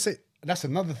 I was gonna say. That's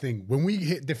another thing. When we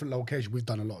hit different locations, we've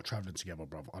done a lot of traveling together,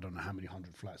 bro. I don't know how many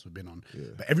 100 flights we've been on. Yeah.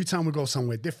 But every time we go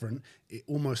somewhere different, it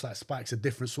almost like spikes a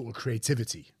different sort of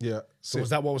creativity. Yeah. So is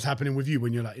that what was happening with you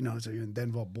when you're like, so you're in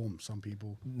Denver, boom, some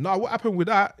people. No, what happened with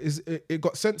that is it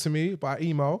got sent to me by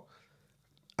email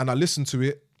and I listened to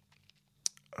it.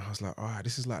 I was like, all right,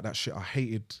 this is like that shit I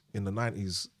hated in the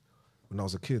 90s when I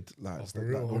was a kid. Like,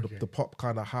 the pop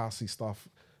kind of housey stuff.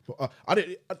 But I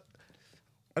didn't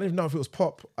even know if it was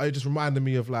pop. It just reminded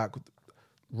me of like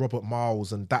Robert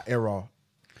Miles and that era,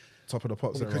 Top of the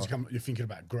Pops era. Because you're thinking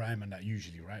about grime and that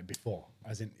usually, right? Before,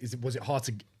 as in, was it hard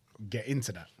to get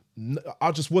into that?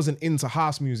 I just wasn't into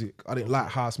house music. I didn't like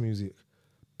house music,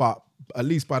 but at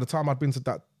least by the time I'd been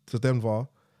to Denver,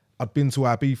 I'd been to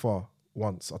Ibiza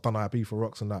once. I'd done Ibiza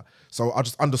Rocks and that, so I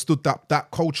just understood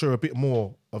that culture a bit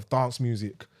more of dance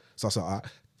music. So I said, all right,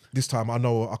 this time I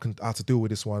know how to deal with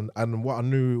this one. And what I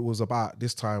knew it was about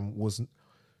this time was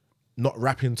not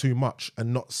rapping too much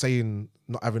and not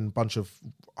having a bunch of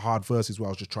hard verses where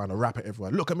I was just trying to rap at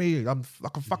everyone. Look at me, I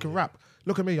can fucking rap.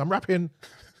 Look at me, I'm rapping.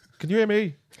 Can you hear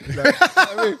me?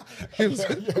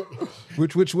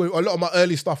 Which a lot of my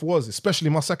early stuff was, especially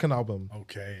my second album.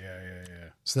 Okay, yeah.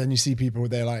 So then you see people,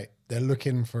 they're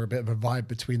looking for a bit of a vibe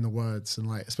between the words, and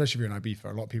like, especially if you're in Ibiza,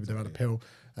 a lot of people they've had a pill,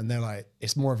 and they're like,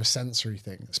 it's more of a sensory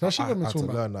thing. Especially when we're talking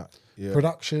about learn that. Yeah.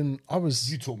 Production.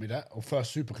 You taught me that. Or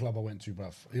first super club I went to,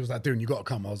 bruv. He was like, dude, you got to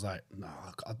come. I was like, nah,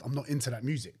 I'm not into that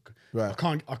music. Right.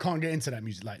 I can't get into that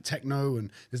music, like techno, and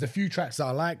there's a few tracks that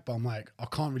I like, but I'm like, I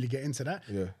can't really get into that.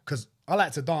 Yeah. Because I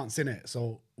like to dance in it.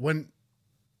 So when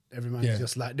everyone's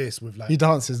just like this with like, he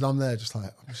dances and I'm there just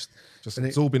like, just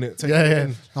absorbing it. Yeah.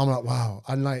 I'm like, wow.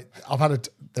 And like,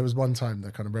 there was one time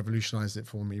that kind of revolutionized it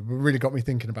for me. It really got me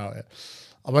thinking about it.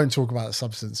 I won't talk about the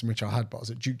substance in which I had, but I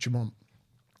was at Duke Jamont.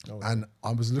 And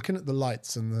I was looking at the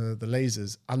lights and the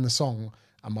lasers and the song,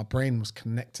 and my brain was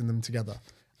connecting them together.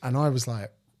 And I was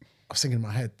thinking in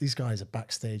my head, these guys are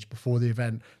backstage before the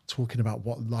event talking about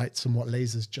what lights and what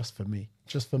lasers just for me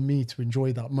to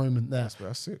enjoy that moment there.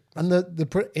 That's it. And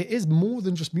it is more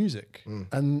than just music.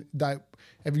 And that,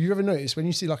 have you ever noticed when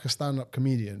you see like a stand-up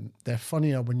comedian, they're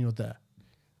funnier when you're there.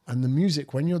 And the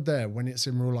music, when you're there, when it's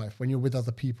in real life, when you're with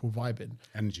other people vibing.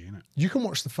 Energy, innit? You can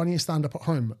watch the funniest stand-up at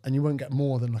home and you won't get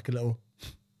more than like a little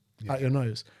out your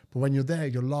nose. But when you're there,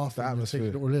 you're laughing, you're taking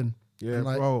it all in. Yeah,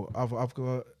 bro, I've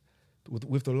got,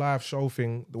 with the live show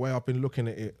thing, the way I've been looking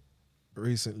at it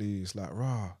recently, it's like,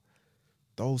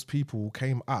 those people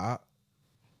came out,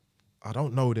 I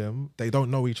don't know them, they don't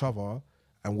know each other,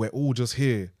 and we're all just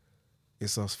here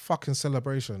It's a fucking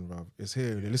celebration, bro. It's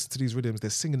here. They listen to these rhythms.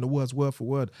 They're singing the words word for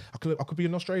word. I could be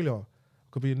in Australia. I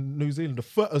could be in New Zealand.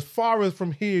 As far as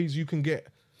from here as you can get.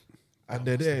 And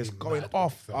they're there. It's going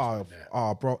off.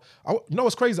 Bro. You know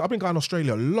what's crazy? I've been going to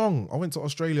Australia long. I went to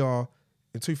Australia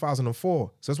in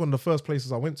 2004. So that's one of the first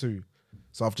places I went to.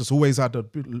 So I've just always had a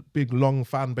big long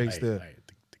fan base there.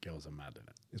 The girls are mad, innit?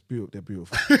 It's beautiful. They're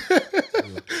beautiful.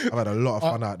 I've had a lot of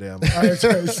fun out there, man.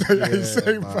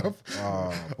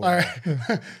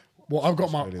 Well,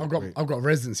 I've got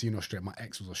residency in Australia. My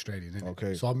ex was Australian, innit?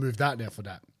 Okay. So I moved out there for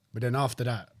that. But then after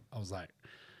that, I was like,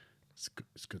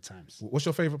 it's good times. What's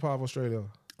your favourite part of Australia?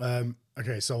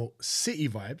 Okay, so city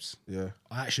vibes. Yeah.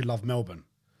 I actually love Melbourne.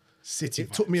 City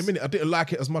It took me a minute. I didn't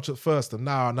like it as much at first, and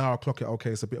now I clock it.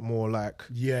 Okay, it's a bit more like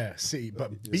city,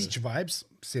 but beach vibes.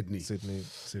 Sydney.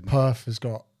 Perth has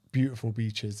got beautiful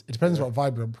beaches. It depends what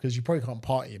vibe you're on, because you probably can't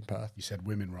party in Perth. You said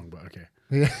women wrong, but okay.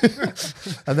 Yeah.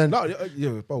 And then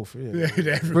both.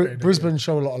 Brisbane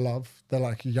show a lot of love. They're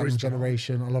like a young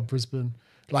generation. I love Brisbane.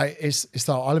 Like it's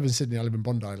that I live in Sydney. I live in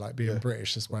Bondi. Like being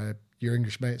British, that's where your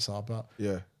English mates are. But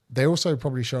they also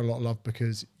probably show a lot of love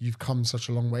because you've come such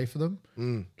a long way for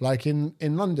them. Like in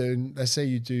London, let's say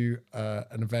you do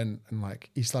an event in like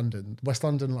East London, West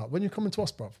London, like when you're coming to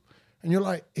us, bruv, and you're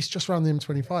like, it's just around the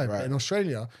M25. Right. In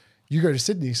Australia, you go to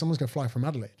Sydney, someone's going to fly from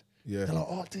Adelaide. Yeah. They're like,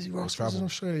 oh, Dizzee Rascal's in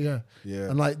Australia. Yeah.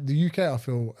 And like the UK, I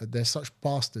feel they're such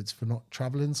bastards for not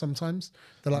traveling sometimes.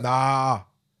 They're like,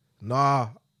 nah,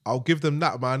 I'll give them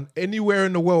that, man. Anywhere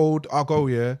in the world I'll go,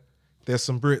 there's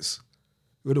some Brits.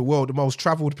 We're the world, the most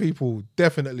travelled people,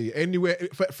 definitely. Anywhere,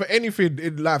 for anything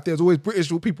in life, there's always British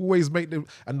people always make them,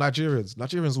 and Nigerians.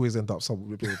 Nigerians always end up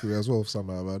somewhere as well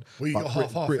somehow, man. Well, you got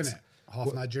half, innit?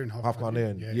 Half Nigerian, half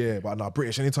Ghanaian. Yeah, but no,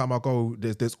 British. Anytime I go,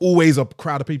 there's always a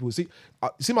crowd of people. See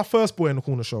my first Boy in the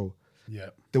Corner show? Yeah.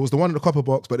 There was the one in the Copper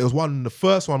Box, but there was one, the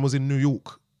first one was in New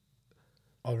York.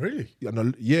 Oh, really?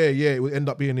 Yeah, it would end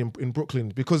up being in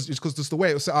Brooklyn because just the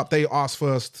way it was set up, they asked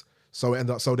first. So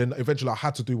then eventually I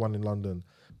had to do one in London,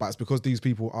 but it's because these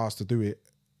people asked to do it.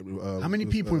 How many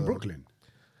people in Brooklyn?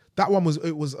 That one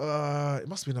it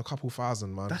must have been a couple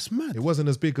thousand, man. That's mad. It wasn't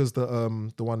as big as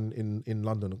the one in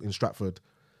London, in Stratford,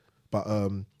 but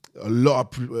a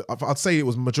lot of, I'd say it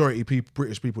was majority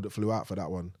British people that flew out for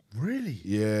that one. Really?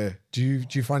 Yeah. Do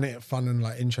you find it fun and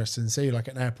like interesting? Say you're like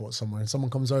at an airport somewhere and someone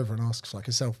comes over and asks like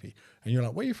a selfie, and you're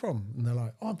like, "Where are you from?" And they're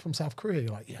like, "Oh, I'm from South Korea."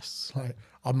 You're like, "Yes, like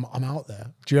I'm out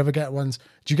there." Do you ever get ones?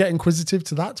 Do you get inquisitive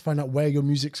to that to find out where your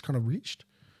music's kind of reached?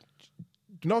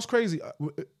 You know what's crazy?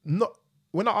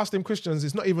 When I ask them questions,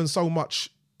 it's not even so much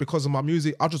because of my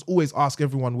music. I just always ask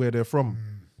everyone where they're from.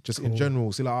 Just in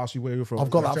general, see, like, I ask you where you're from. I've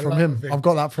got that from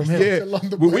him. Yeah,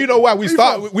 we know why we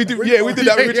start. We did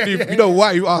that originally. You know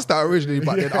why you asked that originally,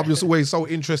 but then I'm just always so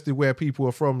interested where people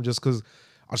are from, just because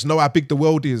I just know how big the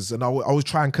world is, and I always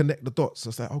try and connect the dots. So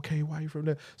it's like, okay, why are you from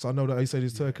there? So I know that he said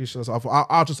he's Turkish. So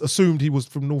I just assumed he was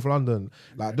from North London,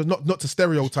 like not to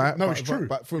stereotype. No, it's true.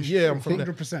 But from I'm from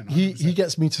 100%. He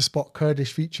gets me to spot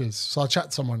Kurdish features. So I chat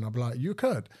to someone, I'll be like, "You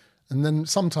Kurd?" And then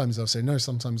sometimes they'll say no,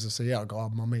 sometimes they'll say, yeah. I go, "Oh,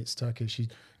 my mate's Turkish." He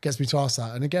gets me to ask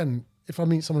that. And again, if I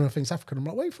meet someone who thinks African, I'm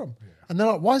like, "Where are you from?" Yeah. And they're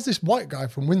like, "Why is this white guy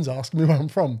from Windsor asking me where I'm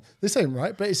from?" This ain't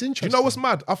right, but it's interesting. You know what's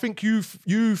mad? I think you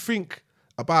think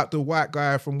about the white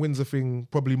guy from Windsor thing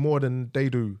probably more than they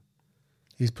do.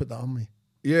 He's put that on me.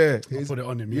 Yeah. I'll put it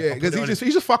on him. Yeah, because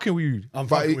he's just fucking with you. I'm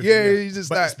fucking with him. He's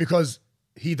just it's because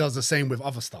he does the same with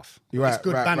other stuff. Right, it's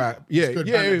good banner. Right.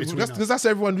 Yeah, because that's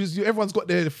everyone's got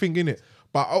their thing in it.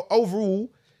 But overall,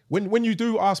 when you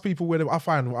do ask people where I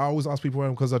always ask people where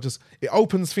because it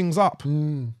opens things up.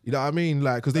 You know what I mean?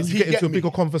 Like, because then you get into a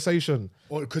bigger conversation.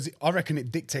 Or because I reckon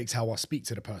it dictates how I speak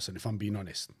to the person, if I'm being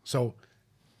honest. So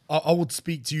I would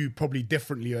speak to you probably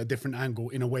differently, or a different angle,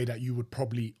 in a way that you would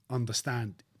probably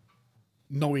understand,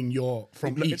 knowing you're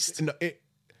from East. Do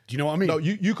you know what I mean? No,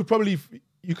 you could probably,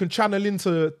 you can channel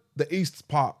into the East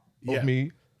part of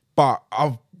me, but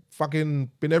I've fucking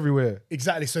been everywhere.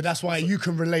 Exactly. So that's why you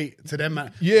can relate to them.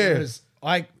 Yeah. Whereas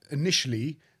I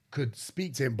initially could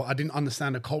speak to him, but I didn't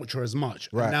understand the culture as much.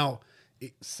 Right. And now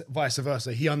it's vice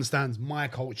versa. He understands my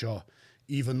culture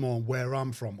even more, where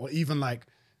I'm from. Or even like,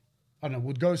 I don't know,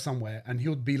 would go somewhere and he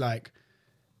would be like,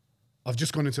 "I've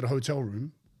just gone into the hotel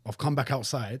room. I've come back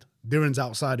outside. Darren's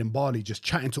outside in Bali just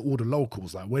chatting to all the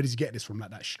locals. Like, where does he get this from?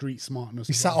 Like that street smartness."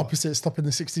 He sat opposite, stopping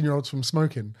the 16-year-olds from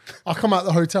smoking. I come out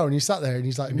the hotel and he sat there and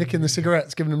he's like nicking the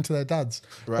cigarettes, giving them to their dads.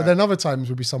 Right. But then other times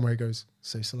would be somewhere he goes,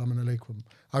 "Say salaam alaikum."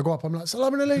 I go up, I'm like,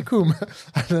 "Salaam alaikum."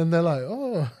 And then they're like,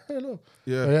 "Oh, hello."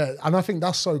 Yeah. And I think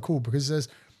that's so cool because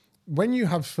when you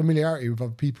have familiarity with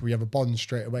other people, you have a bond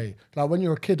straight away. Like when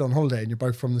you're a kid on holiday and you're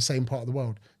both from the same part of the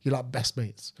world, you're like best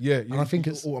mates. Yeah, and I think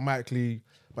it's automatically.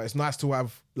 But it's nice to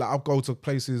have, like, I'll go to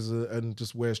places and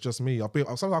just where it's just me.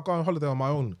 Sometimes I'll go on holiday on my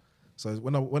own. So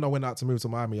when I went out to move to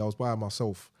Miami, I was by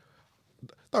myself.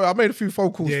 No, I made a few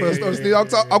phone calls first. Obviously, I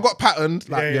got patterned.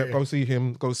 Like, go see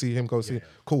him.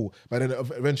 Cool. But then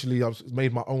eventually, I've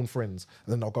made my own friends.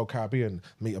 And then I'll go Caribbean,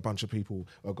 meet a bunch of people,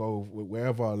 or go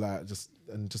wherever, like,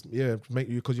 make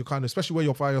you, because you're kind of, especially where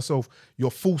you're by yourself,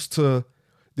 you're forced to.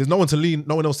 There's no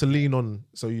one else to lean on,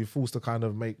 so you're forced to kind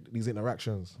of make these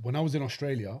interactions. When I was in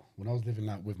Australia, when I was living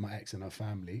like with my ex and her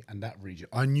family and that region,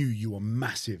 I knew you were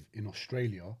massive in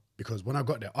Australia because when I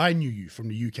got there, I knew you from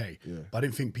the UK, but I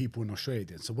didn't think people in Australia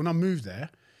did. So when I moved there,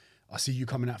 I see you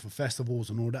coming out for festivals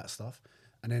and all that stuff.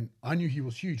 And then I knew he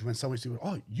was huge when someone said,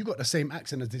 "Oh, you got the same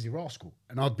accent as Dizzee Rascal,"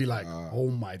 and I'd be like, "Oh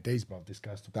my days, bro, this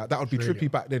guy's that would be trippy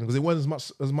back then because it wasn't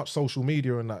as much social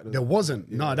media and that. There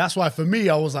wasn't. No, that's why for me,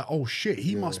 I was like, "Oh shit,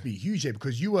 he must be huge here,"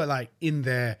 because you were like in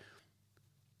their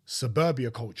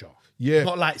suburbia culture,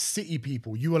 not like city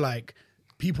people. You were like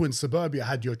people in suburbia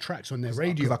had your tracks on their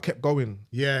radio. Because I kept going.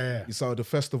 Yeah. You saw the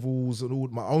festivals and all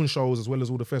my own shows as well as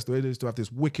all the festivals. They used to have this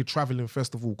wicked traveling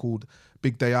festival called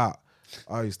Big Day Out.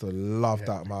 I used to love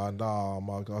that, man. Oh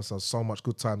my gosh, there was so much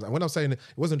good times. And when I'm saying it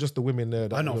wasn't just the women there.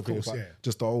 That I know, of course,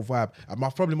 just the whole vibe. And my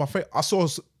favorite, I saw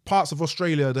parts of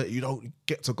Australia that you don't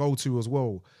get to go to as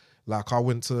well. Like I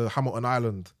went to Hamilton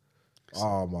Island.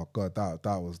 Oh my God, that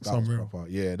was proper.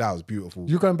 Yeah, that was beautiful.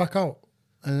 You're going back out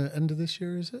end of this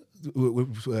year, is it? We're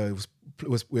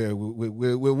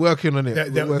working on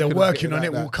it. They're working on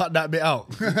it. We'll cut that bit out.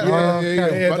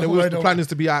 Yeah. But the plan is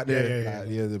to be out there.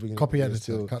 Copy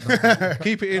editor.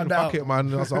 Keep it in. Fuck it,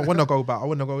 man. I want to go back. I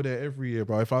want to go there every year,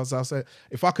 bro. If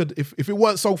it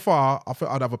weren't so far, I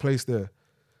thought I'd have a place there.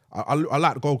 I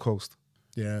like the Gold Coast.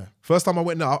 Yeah. First time I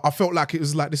went there, I felt like it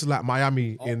was like this is like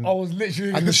Miami. I was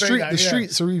literally and the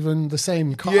streets are even the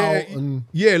same cut out and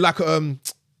like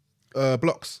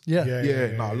blocks. Yeah.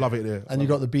 No, I love it there. And you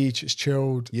got the beach, it's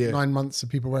chilled. 9 months of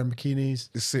people wearing bikinis.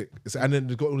 It's sick. And then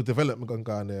they've got all the development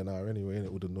going there now anyway,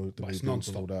 innit? All the new builds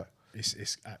and all that.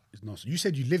 It's non-stop. You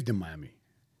said you lived in Miami.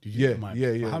 Did you live in Miami?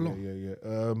 Yeah. For how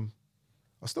long?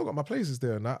 I still got my places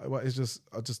there and that, but it's just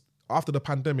after the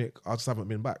pandemic, I just haven't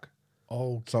been back.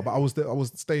 Okay. So, but I was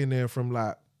staying there from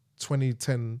like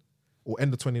 2010 or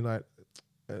end of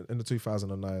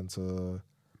 2009 to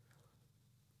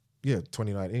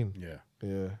 2019. Yeah.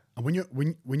 And when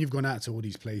you've gone out to all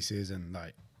these places and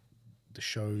like the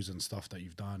shows and stuff that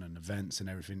you've done and events and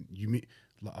everything, you meet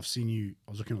like I've seen you.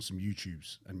 I was looking on some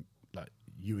YouTubes and like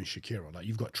you and Shakira, like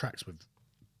you've got tracks with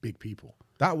big people.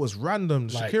 That was random.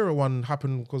 The Shakira one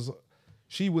happened because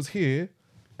she was here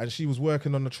and she was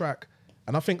working on the track.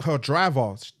 And I think her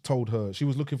driver told her she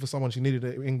was looking for someone. She needed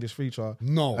an English feature.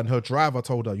 No. And her driver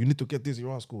told her, "You need to get Dizzee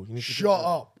Rascal. Shut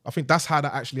up." I think that's how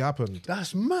that actually happened.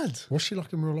 That's mad. What's she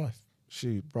like in real life?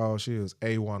 She is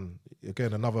A1.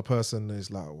 Again, another person is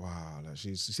like, wow. Like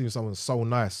she seems someone so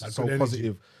nice, like so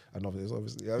positive. And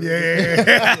obviously,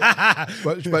 yeah.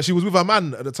 but she was with her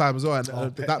man at the time as well. And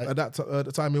at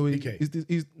the time, he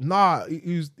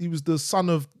was the son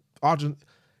of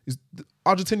he's the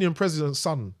Argentinian president's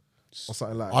son. Or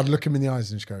something like that. I'd look him in the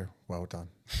eyes and just go, "Well done,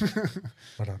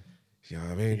 well done." Yeah,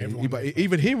 I mean, but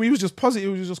even him, he was just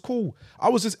positive. He was just cool. I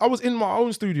was in my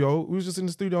own studio. We was just in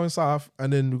the studio in South,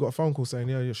 and then we got a phone call saying,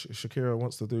 "Yeah, Shakira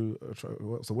wants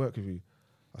to work with you."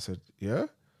 I said, "Yeah."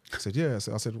 I said, "Yeah."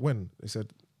 I said, "When?" He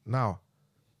said, "Now."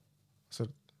 I said,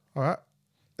 "All right,"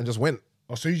 and just went.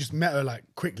 Oh, so you just met her like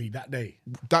quickly that day?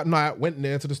 That night, went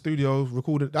there to the studio,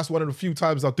 recorded. That's one of the few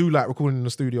times I do like recording in the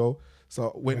studio.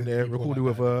 So went there, recorded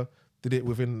with her. Did it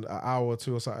within an hour or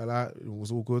two or something like that. It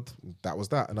was all good. That was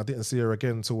that. And I didn't see her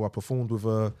again until I performed with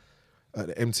her at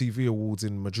the MTV Awards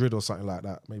in Madrid or something like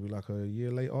that. Maybe like a year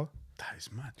later. That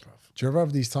is mad, bro. Do you ever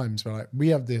have these times where like we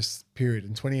have this period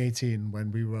in 2018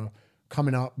 when we were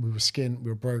coming up, we were skint,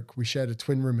 we were broke. We shared a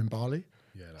twin room in Bali.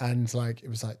 Yeah, and like it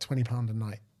was like £20 a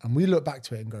night. And we look back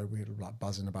to it and go, we were like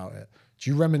buzzing about it. Do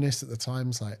you reminisce at the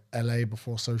times like LA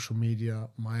before social media,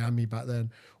 Miami back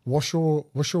then? What's your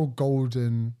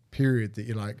golden period that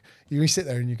you like? You sit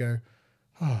there and you go,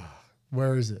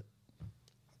 where is it?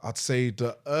 I'd say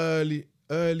the early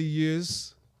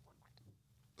years.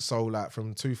 So like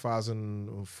from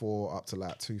 2004 up to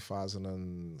like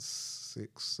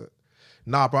 2006.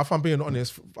 Nah, bro, if I'm being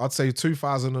honest, I'd say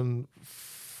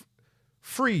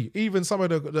 2003. Even some of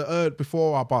the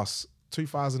before our bus,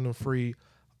 2003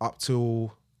 up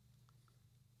till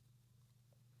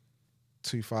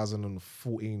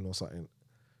 2014 or something.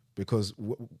 Because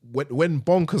when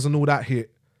Bonkers and all that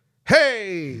hit,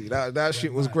 Hey, that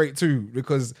shit was great too,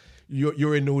 because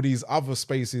you're in all these other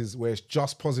spaces where it's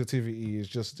just positivity, it's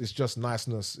just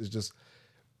niceness,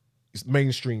 it's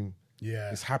mainstream.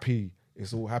 Yeah. It's happy.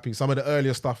 It's all happy. Some of the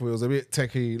earlier stuff was a bit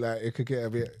techie, like it could get a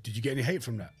bit. Did you get any hate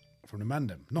from that? From the man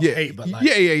them? Not hate, but like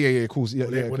of course.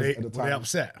 Yeah, were they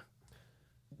upset?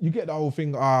 You get the whole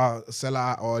thing, sell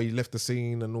out, or you left the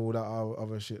scene and all that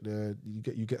other shit there.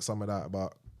 You get some of that,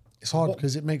 but it's hard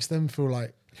because it makes them feel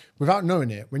like, without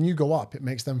knowing it, when you go up, it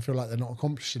makes them feel like they're not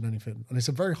accomplishing anything. And it's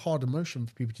a very hard emotion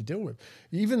for people to deal with.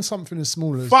 Even something as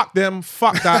small as... Fuck them,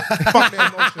 fuck that, fuck their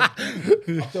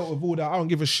emotion. I've dealt with all that. I don't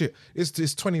give a shit. It's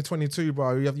 2022,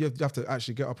 bro. You have to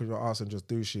actually get up with your ass and just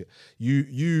do shit.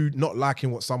 You not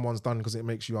liking what someone's done because it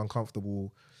makes you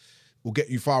uncomfortable will get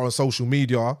you far on social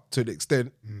media to the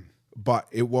extent, but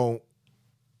it won't...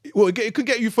 Well, it could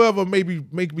get you further,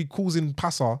 maybe causing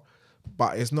passer,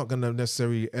 but it's not going to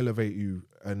necessarily elevate you.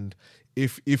 And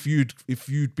if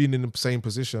you'd been in the same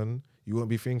position, you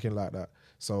wouldn't be thinking like that.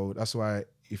 So that's why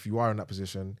if you are in that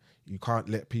position, you can't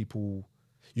let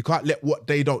what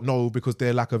they don't know because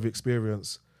their lack of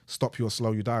experience stop you or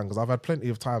slow you down. Because I've had plenty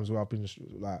of times where I've been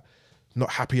like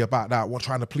not happy about that,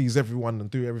 trying to please everyone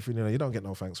and do everything. You don't get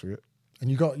no thanks for it. And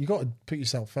you got to put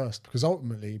yourself first, because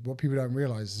ultimately what people don't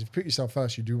realize is if you put yourself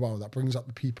first, you do well. That brings up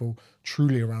the people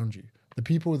truly around you. The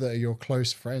people that are your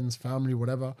close friends, family,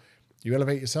 whatever, you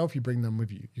elevate yourself, you bring them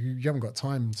with you. You haven't got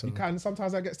time to... You can.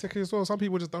 Sometimes that gets ticky as well. Some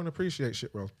people just don't appreciate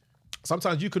shit, bro.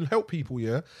 Sometimes you can help people,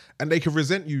 yeah, and they can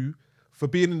resent you for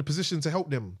being in the position to help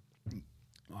them.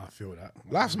 I feel that.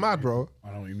 Life's mad, bro.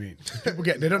 I know what you mean. People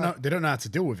they don't know how to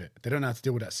deal with it. They don't know how to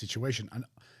deal with that situation. And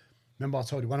remember I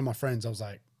told you, one of my friends, I was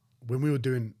like, when we were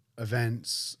doing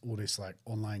events, all this like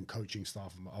online coaching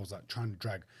stuff, I was like trying to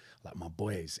drag like my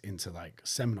boys into like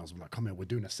seminars. I'm like, come here, we're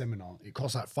doing a seminar. It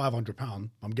costs like £500.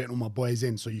 I'm getting all my boys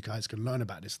in so you guys can learn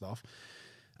about this stuff.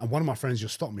 And one of my friends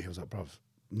just stopped me. He was like, bruv,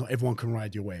 not everyone can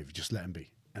ride your wave. Just let him be.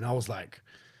 And I was like,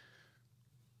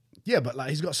 yeah, but like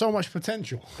he's got so much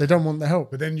potential. They don't want the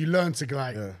help. But then you learn to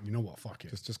like, you know what, fuck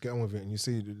it. Just get on with it. And you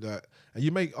see that, and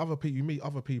you meet other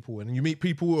people, and you meet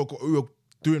people who are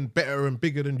doing better and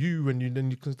bigger than you, and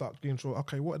then you can start getting sure,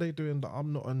 okay, what are they doing that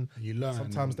I'm not? And you learn.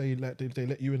 Sometimes they let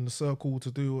you in the circle to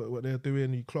do what they're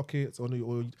doing. You clock it, or you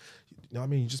know what I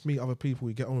mean. You just meet other people,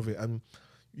 you get on with it, and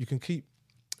you can keep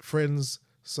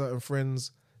certain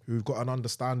friends who've got an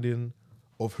understanding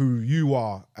of who you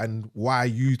are and why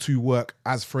you two work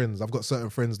as friends. I've got certain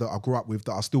friends that I grew up with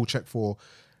that I still check for,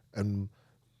 and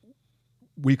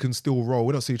we can still roll.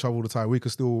 We don't see each other all the time. We can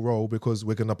still roll because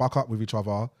we're gonna buck up with each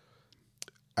other.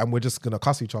 And we're just gonna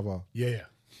cuss each other. Yeah.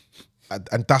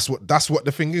 And that's what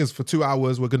the thing is. For 2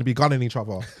 hours, we're gonna be gunning each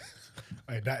other.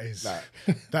 Hey, that is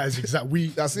exactly.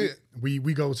 That's it. We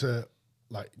go to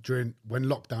like when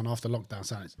after lockdown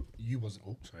silence.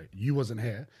 You wasn't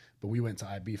here, but we went to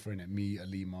Ibiza and me,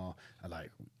 Alima, and like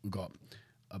we got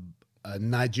a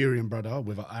Nigerian brother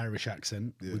with an Irish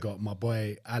accent. Yeah. We got my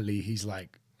boy Ali. He's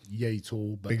like yay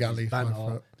tall, but Big Ali,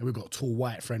 banter. Then we've got a tall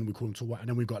white friend, we call him tall white, and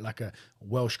then we've got like a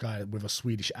Welsh guy with a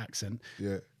Swedish accent.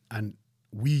 Yeah. And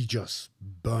we just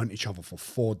burnt each other for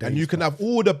 4 days. And you can have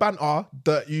all the banter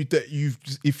that you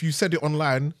if you said it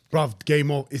online. Bruv, game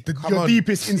over. It's your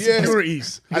deepest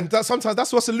insecurities. Yes. And sometimes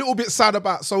that's what's a little bit sad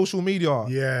about social media.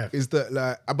 Yeah. Is that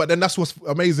like, but then that's what's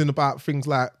amazing about things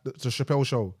like the Chappelle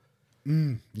Show.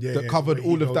 That covered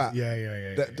all of that.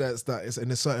 That's and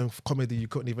there's certain comedy you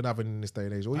couldn't even have in this day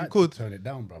and age. Or you could turn it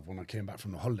down, bruv. When I came back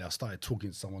from the holiday, I started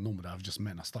talking to someone normal that I've just met,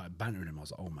 and I started bantering him. I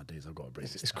was like, "Oh my days, I've got to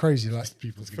brace this." It's crazy, like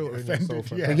people's getting offended.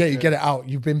 But you get it out.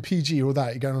 You've been PG, all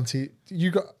that. You're going on TV.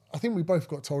 I think we both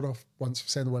got told off once for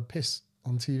saying the word piss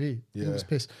on TV. Yeah. It was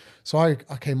piss. So I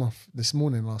came off this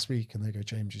morning last week, and they go,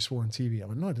 "James, you swore on TV." I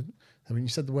went, "No, I didn't." I mean, you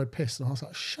said the word piss, and I was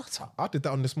like, "Shut up!" I did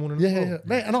that on this morning. Yeah.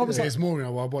 Mate, and I was like, this morning I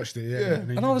watched it. Yeah.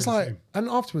 And I was like, and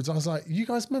afterwards I was like, "You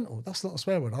guys mental? That's not a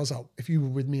swear word." I was like, "If you were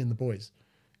with me and the boys,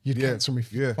 you'd cancel me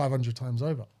 500 times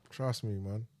over." Trust me,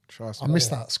 man. Trust me. I miss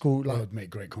that school. Like, would make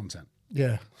great content.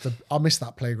 Yeah, I miss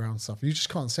that playground stuff. You just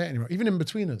can't say it anymore. Even in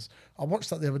between us, I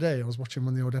watched that the other day. I was watching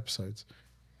one of the old episodes.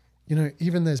 You know,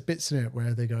 even there's bits in it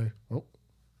where they go, "Oh,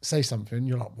 say something."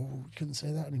 You're like, "Whoa, you couldn't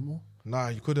say that anymore." Nah,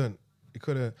 you couldn't. You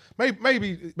couldn't.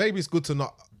 Maybe it's good to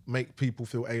not make people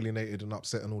feel alienated and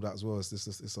upset and all that as well.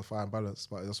 It's a fine balance,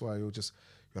 but that's why you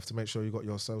have to make sure you got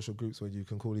your social groups where you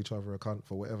can call each other a cunt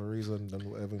for whatever reason and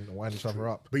wind each other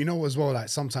up. But you know as well, like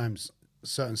sometimes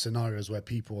certain scenarios where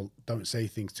people don't say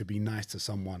things to be nice to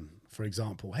someone. For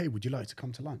example, "Hey, would you like to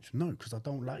come to lunch?" "No, because I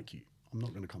don't like you. I'm not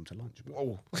going to come to lunch."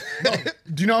 Whoa. No.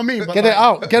 Do you know what I mean? But get it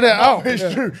out.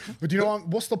 It's true. But do you know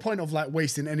what's the point of like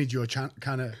wasting energy or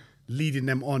kind of leading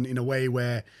them on in a way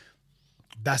where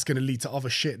that's going to lead to other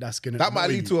shit that might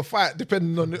lead to a fight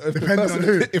depending on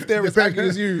who. If they're as angry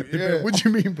as you. Yeah. What do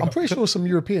you mean, bro? I'm pretty sure some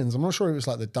Europeans, I'm not sure if it's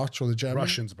like the Dutch or the German.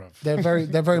 Russians, bro. They're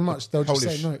very much, they'll just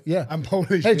say no. Yeah. I'm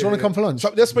Polish. Hey, do you want to come for lunch? So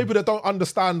there's people that don't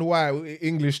understand why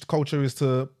English culture is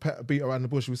to beat around the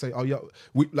bush. We say, oh yeah,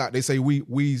 they say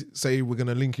we say we're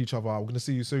gonna link each other. We're gonna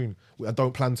see you soon. I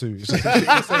don't plan to. It's just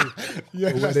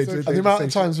the amount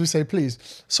of times we say,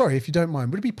 please, sorry if you don't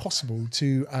mind, would it be possible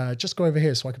to just go over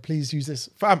here so I could please use this?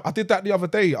 Fam, I did that the other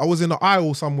day. I was in an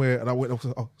aisle somewhere and I went,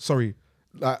 oh sorry.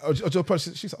 Like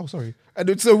she said, oh sorry. And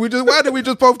then, so why did we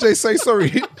just both say sorry?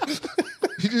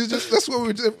 That's what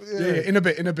we do. Yeah, in a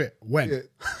bit. When?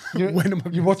 Yeah. When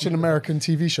you watch an American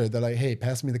TV show, they're like, hey,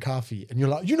 pass me the coffee. And you're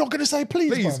like, you're not going to say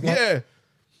please, bruv. Like, yeah.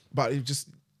 But it just,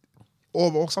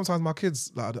 or sometimes my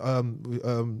kids, like, I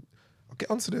get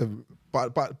onto them,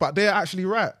 but they're actually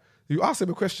right. You ask them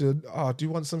a question, do you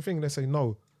want something? And they say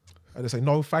no. And they say,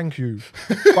 no, thank you.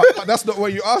 but that's not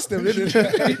what you asked them, is it?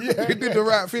 You did the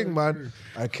right thing, man.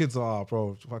 And kids are,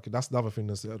 bro, that's another thing.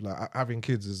 That's like having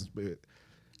kids is,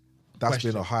 that's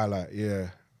been a highlight, yeah.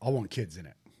 I want kids in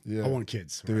it. Yeah. I want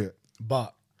kids. Do it.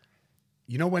 But,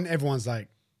 you know when everyone's like,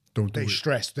 they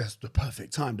stress, that's the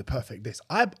perfect time, the perfect this.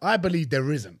 I believe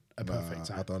there isn't a perfect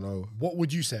time. I don't know. What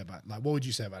would you say about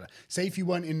that? Say if you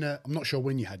weren't in the, I'm not sure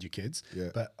when you had your kids,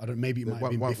 but maybe it might have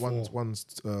been before. One's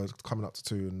coming up to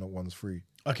 2 and one's 3.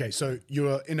 Okay, so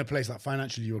you're in a place like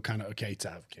financially you were kind of okay to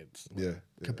have kids. Yeah.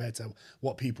 Compared to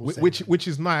what people say. Which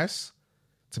is nice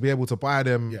to be able to buy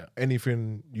them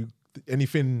anything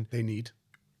they need.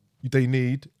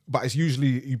 But it's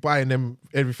usually you buying them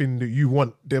everything that you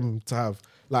want them to have.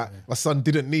 Like my son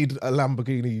didn't need a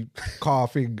Lamborghini car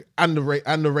thing and the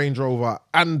Range Rover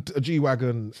and a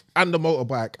G-Wagon and the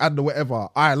motorbike and the whatever.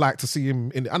 I like to see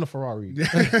him in and a Ferrari.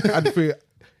 And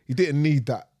he didn't need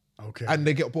that. Okay. And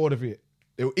they get bored of it.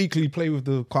 They'll equally play with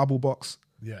the cardboard box.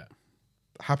 Yeah.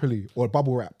 Happily. Or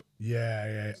bubble wrap.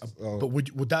 Yeah. But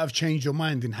would that have changed your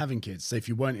mind in having kids? Say if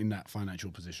you weren't in that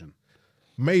financial position?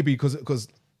 Maybe because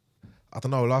I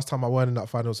don't know. Last time I weren't in that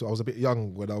financial, I was a bit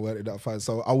young when I weren't in that finance.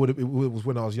 So it was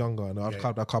when I was younger, and I've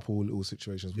had a couple little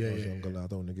situations when I was younger. Like, I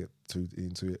don't want to get too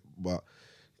into it, but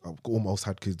I've almost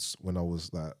had kids when I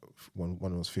was like when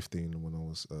I was 15 and when I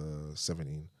was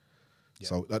 17. Yeah.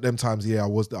 So at them times, I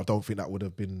don't think that would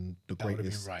have been the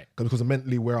greatest, right? Because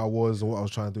mentally where I was or what I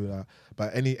was trying to do that.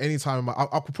 But any time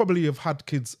I could probably have had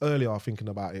kids earlier. Thinking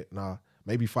about it now,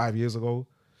 maybe 5 years ago.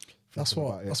 That's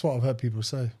what I've heard people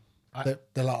say.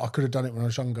 They're like, I could have done it when I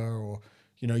was younger, or,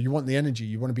 you know, you want the energy,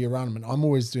 you want to be around them. And I'm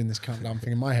always doing this countdown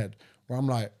thing in my head where I'm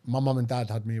like, my mum and dad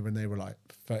had me when they were like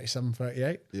 37,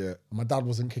 38. Yeah. And my dad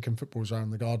wasn't kicking footballs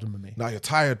around the garden with me. Now you're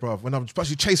tired, bro. When I'm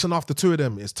especially chasing after 2 of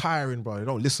them, it's tiring, bro. You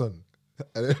don't listen.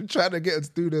 And they're trying to get them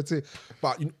to do their thing.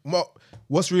 But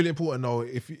what's really important though,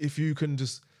 if you can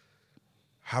just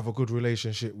have a good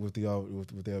relationship with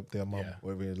their mum,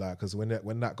 whatever you like, because when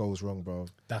that goes wrong, bro,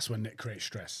 that's when it creates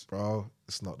stress, bro.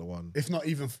 It's not the one. If not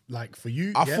even like for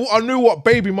you, I thought I knew what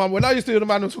baby mum. When I used to hear the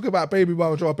man talking about baby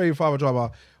mum drama, baby father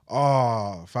drama,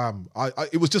 fam,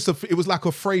 it was just it was like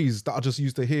a phrase that I just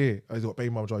used to hear. I got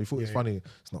baby mum drama. You thought it's funny?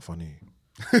 It's not funny.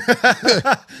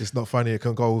 It's not funny. It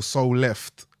can go so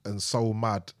left and so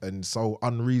mad and so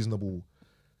unreasonable,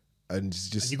 and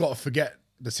you got to forget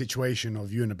the situation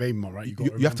of you and the baby mum, right?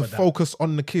 You have to focus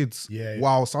on the kids,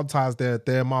 while sometimes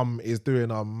their mum is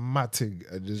doing a mad thing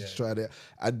and just trying to,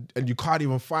 and you can't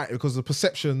even fight it because the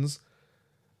perceptions.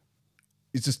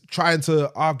 It's just trying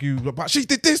to argue, but she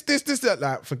did this, that.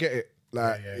 Like, forget it.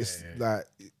 Like like,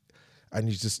 and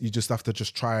you just have to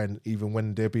just try and, even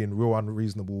when they're being real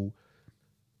unreasonable,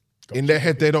 in their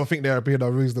head they don't think they're being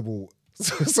unreasonable.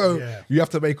 So you have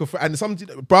to make and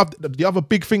bruv, the other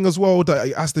big thing as well that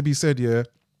it has to be said,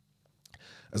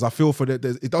 as I feel for that,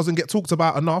 it doesn't get talked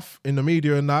about enough in the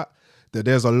media and that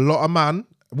there's a lot of man,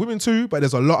 women too, but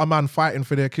there's a lot of man fighting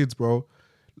for their kids, bro.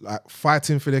 Like,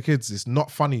 fighting for their kids. It's not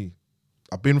funny.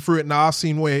 I've been through it now. I've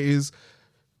seen where it is.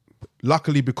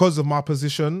 Luckily, because of my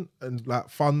position and like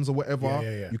funds or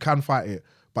whatever, you can fight it.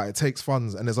 But it takes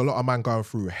funds, and there's a lot of man going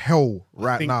through hell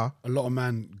right now. A lot of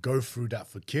men go through that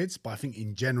for kids, but I think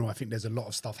in general, I think there's a lot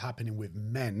of stuff happening with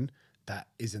men that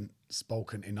isn't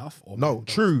spoken enough. Or no,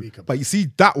 true. But you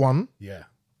see that one,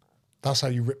 that's how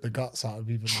you rip the guts out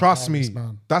of even. Trust me,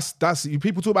 man. That's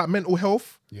people talk about mental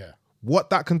health. Yeah, what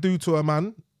that can do to a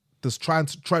man that's try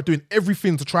doing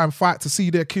everything to try and fight to see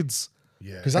their kids.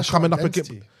 Yeah, because that's coming up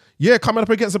against. Coming up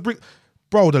against a brick.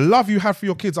 bro, the love you have for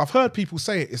your kids, I've heard people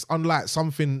say it's unlike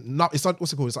something, what's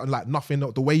it called? It's unlike nothing,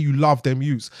 the way you love them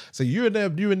youths. So you and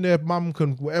their mum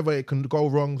can, whatever it can go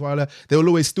wrong, there will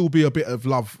always still be a bit of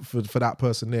love for that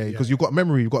person there, because you've got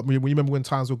memory, you remember when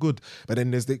times were good, but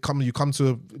then you come to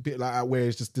a bit like that where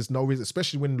it's just, there's no reason,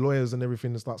 especially when lawyers and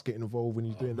everything starts getting involved when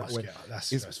you're doing that way. That's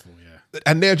stressful, yeah.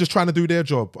 And they're just trying to do their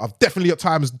job. I've definitely at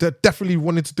times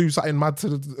wanted to do something mad to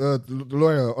the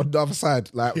lawyer on the other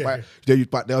side, but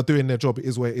they're doing their job. It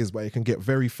is what it is, but it can get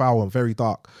very foul and very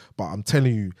dark. But I'm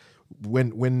telling you,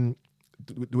 when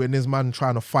there's man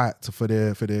trying to fight for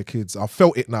their kids, I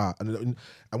felt it now. And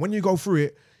when you go through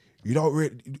it, you don't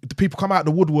really, the people come out of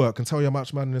the woodwork and tell you how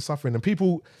much man they're suffering. And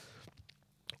people,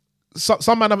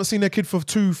 some man haven't seen their kid for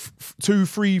 2,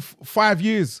 3, 5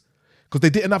 years because they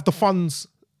didn't have the funds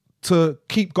to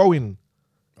keep going.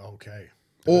 Okay.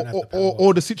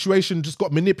 Or the situation just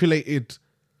got manipulated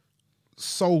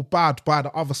so bad by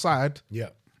the other side. Yeah.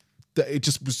 That it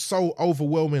just was so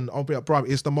overwhelming. I'll be like, bro,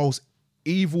 it's the most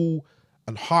evil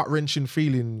and heart-wrenching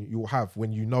feeling you'll have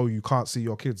when you know you can't see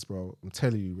your kids, bro. I'm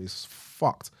telling you, it's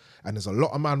fucked. And there's a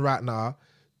lot of man right now.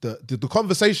 The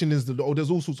conversation is, there's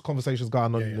all sorts of conversations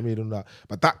going on in the middle of that,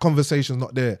 but that conversation's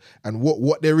not there. And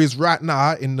what there is right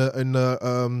now in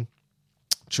the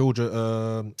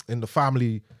children in the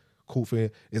family court thing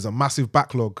is a massive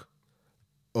backlog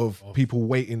of people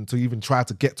waiting to even try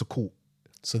to get to court.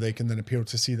 So they can then appeal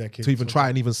to see their kids. To even try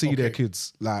and even see their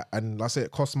kids. And like I say,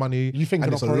 it costs money. You think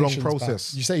and it's a long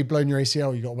process. You say you've blown your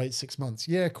ACL, you got to wait 6 months.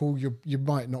 Yeah, cool. You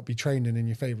might not be training in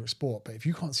your favourite sport, but if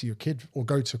you can't see your kid or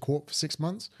go to court for 6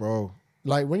 months, bro.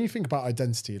 Like when you think about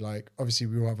identity, like obviously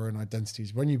we all have our own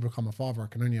identities. When you become a father, I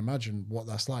can only imagine what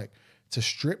that's like to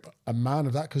strip a man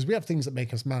of that, because we have things that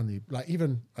make us manly. Like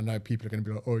even, I know people are going to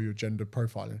be like, oh, you're gender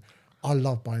profiling. I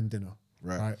love buying dinner.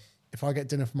 Right? If I get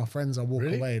dinner for my friends, I walk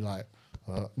away like,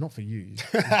 not for you.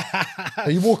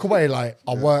 But you walk away like,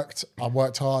 I worked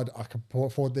hard, I can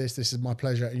afford this is my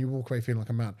pleasure, and you walk away feeling like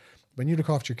a man. When you look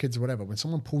after your kids or whatever, when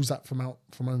someone pulls that from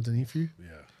underneath you,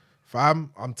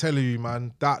 fam, I'm telling you,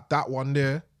 man, that one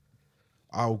there,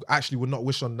 I actually would not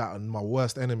wish on that on my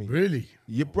worst enemy. Really?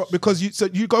 Yeah, bro, because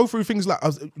you go through things like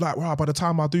wow, by the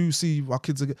time I do see our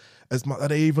kids, are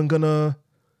they even gonna?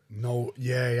 No,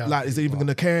 yeah. Like, is they even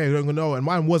gonna care? You don't gonna know. And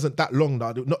mine wasn't that long.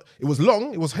 It was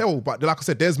long. It was hell. But like I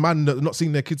said, there's man that not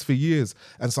seen their kids for years,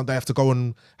 and some they have to go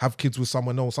and have kids with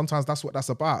someone else. Sometimes that's what that's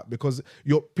about, because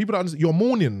you're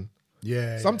mourning.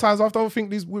 Yeah. Sometimes I don't think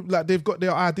they've got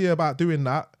their idea about doing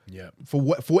that. Yeah. For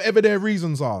whatever their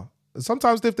reasons are.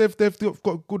 Sometimes they've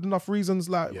got good enough reasons.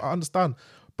 Like I understand,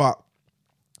 but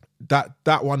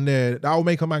that one there, that will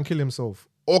make a man kill himself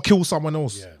or kill someone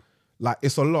else. Yeah. Like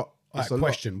it's a lot.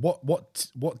 Question: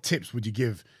 What tips would you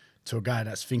give to a guy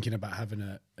that's thinking about having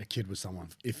a kid with someone?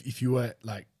 If you were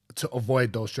like to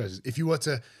avoid those stresses, if you were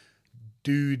to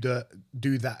do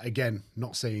that again,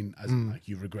 not saying as in like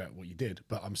you regret what you did,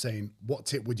 but I'm saying, what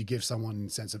tip would you give someone in the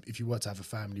sense of if you were to have a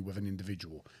family with an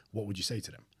individual, what would you say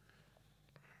to them?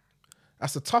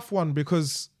 That's a tough one,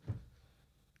 because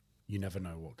you never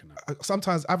know what can happen.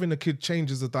 Sometimes having a kid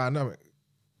changes the dynamic.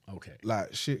 Okay,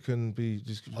 like shit can be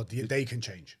just. They can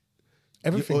change.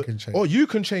 Everything can change. Or you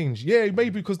can change. Yeah, maybe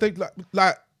because they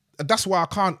like that's why I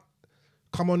can't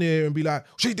come on here and be like,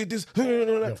 she did this. Yeah,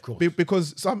 of course.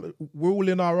 Because we're all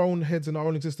in our own heads, in our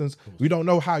own existence. We don't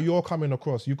know how you're coming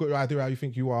across. You've got your idea how you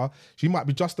think you are. She might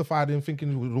be justified in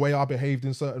thinking the way I behaved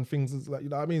in certain things. It's like, you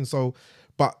know what I mean? So,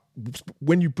 but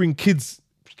when you bring kids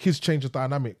change the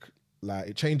dynamic. Like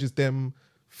it changes them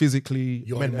physically,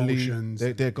 your mentally. Emotions.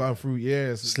 They're going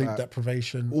through sleep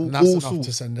deprivation. And that's enough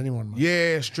to send anyone. Man.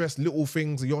 Yeah, stress, little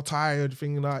things. You're tired,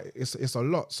 thing like it's a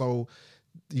lot. So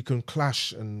you can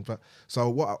clash, so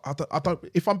what I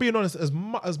don't. If I'm being honest, as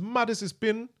mad as it's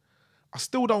been, I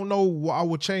still don't know what I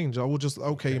would change. I would just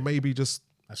maybe just.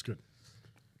 That's good.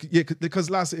 Yeah, because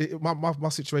my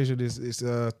situation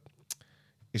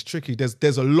is tricky.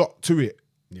 There's a lot to it.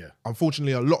 Yeah.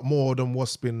 Unfortunately, a lot more than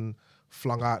what's been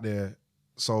flung out there.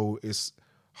 So it's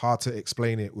hard to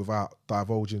explain it without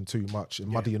divulging too much and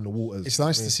muddying the waters. It's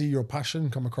nice to see your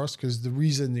passion come across, because the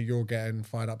reason that you're getting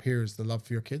fired up here is the love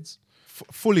for your kids.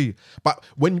 Fully. But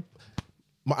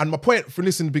my point from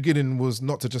this in the beginning was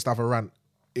not to just have a rant.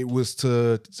 It was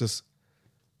to just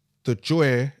the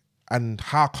joy and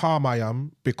how calm I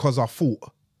am because I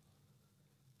fought.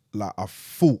 Like I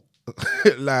fought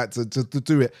like to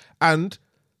do it. And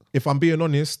if I'm being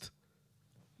honest,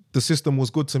 the system was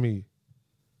good to me.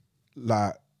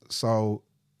 Like, so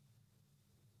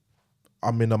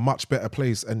I'm in a much better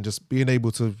place, and just being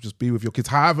able to just be with your kids,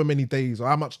 however many days or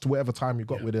how much to whatever time you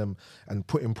got with them, and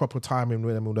putting proper time in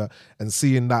with them, all that, and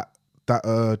seeing that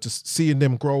just seeing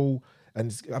them grow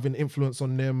and having influence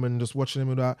on them and just watching them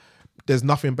and that. There's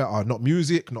nothing better. Not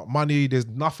music, not money. There's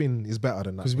nothing is better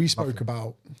than that. Because we spoke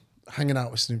about hanging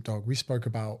out with Snoop Dogg. We spoke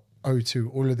about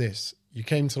O2, all of this. You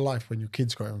came to life when your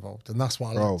kids got involved. And that's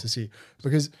what I like to see.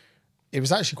 Because it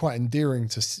was actually quite endearing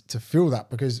to feel that,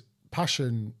 because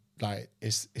passion, like,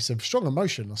 it's a strong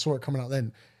emotion. I saw it coming out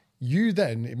then. You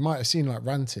then, it might have seemed like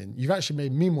ranting. You've actually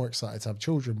made me more excited to have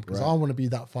children because I want to be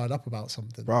that fired up about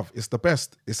something. Bruv, it's the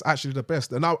best. It's actually the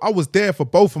best. And I was there for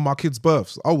both of my kids'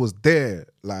 births. I was there,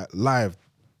 like, live.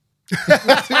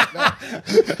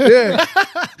 Yeah.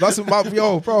 That's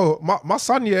my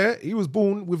son, he was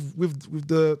born with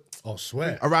the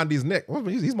swear around his neck.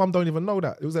 His mum don't even know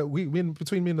that. It was that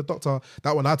between me and the doctor,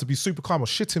 that one I had to be super calm. I was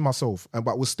shitting myself,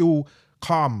 but was still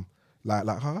calm. Like,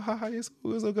 it's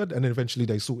all good. And then eventually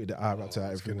they sorted it out.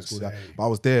 Everything was cool. But I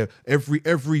was there.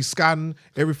 Every scan,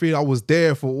 everything, I was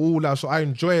there for all that. So I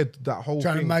enjoyed that whole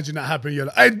thing. To imagine that happening. You're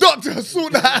like, hey, doctor,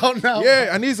 sort that out now.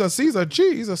 Yeah, and he's a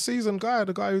seasoned guy,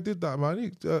 the guy who did that,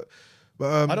 man.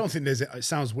 I don't think it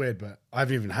sounds weird, but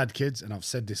I've even had kids, and I've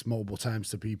said this multiple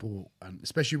times to people, and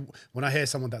especially when I hear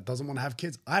someone that doesn't want to have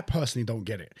kids, I personally don't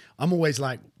get it. I'm always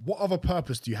like, what other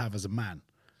purpose do you have as a man?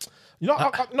 You know,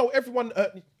 I know everyone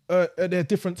at their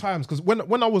different times, because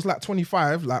when I was like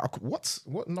 25, like, what?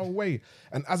 No way.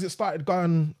 And as I started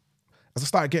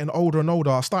getting older and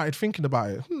older, I started thinking about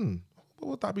it. What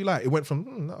would that be like? It went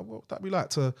from, what would that be like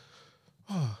to,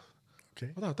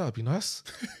 okay, well, that'd be nice,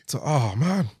 to, oh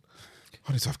man,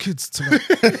 I need to have kids tonight.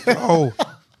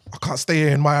 I can't stay here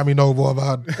in Miami no more,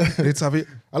 man. I need to have it.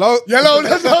 Hello? Yellow,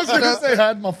 that's what I was going to say. I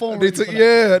had my phone. I need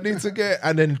to get,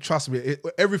 and then trust me,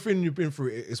 everything you've been through,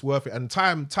 it's worth it. And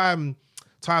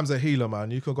time's a healer,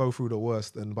 man. You can go through the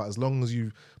worst, but as long as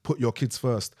you put your kids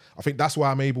first, I think that's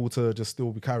why I'm able to just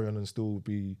still be carrying and still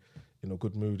be in a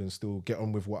good mood and still get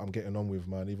on with what I'm getting on with,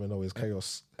 man, even though it's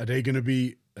chaos. Are they gonna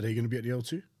be at the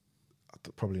L2?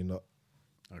 Probably not.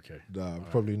 Okay. Nah,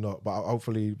 probably not. But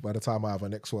hopefully by the time I have a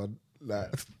next one,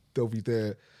 like, they'll be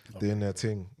there doing their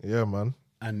thing. Yeah, man.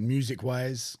 And music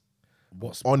wise,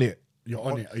 what's on it? You're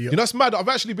on it. You know, it's mad. I've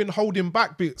actually been holding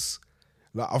back bits.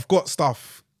 Like, I've got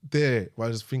stuff there where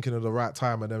I was thinking of the right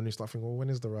time, and then you start thinking, well, when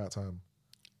is the right time?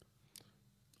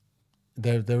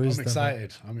 There is.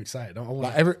 I'm excited.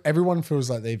 Like everyone feels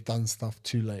like they've done stuff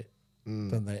too late,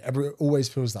 don't they? Everyone always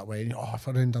feels that way. If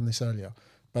I'd done this earlier,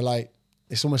 but like,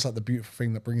 it's almost like the beautiful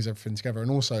thing that brings everything together.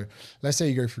 And also, let's say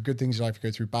you go through good things in your life, you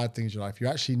go through bad things in your life. You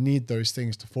actually need those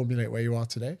things to formulate where you are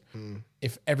today.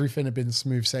 If everything had been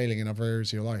smooth sailing in other areas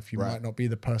of your life, you might not be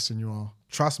the person you are.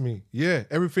 Trust me. Yeah,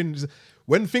 everything.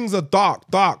 When things are dark,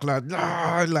 like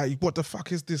what the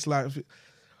fuck is this? Like, of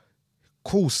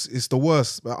course, it's the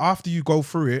worst. But after you go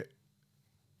through it,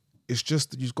 it's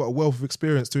just, you've got a wealth of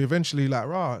experience to eventually, like,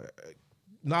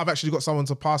 now I've actually got someone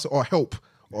to pass it or help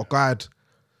or guide.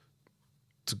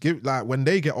 To give, like, when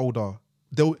they get older,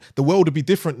 the world will be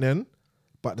different then,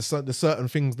 but there's certain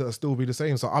things that will still be the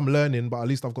same. So I'm learning, but at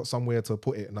least I've got somewhere to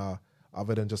put it now,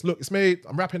 other than just, look, it's me,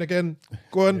 I'm rapping again.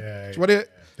 Go on, do you want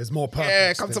it? There's more purpose.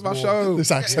 Yeah, come to my show.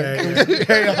 This accent.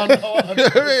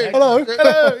 Hello.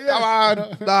 Come on.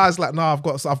 Nah, it's like,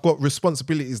 I've got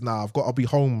responsibilities now. I've got to be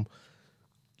home.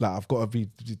 Like, I've got to be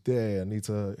there. I need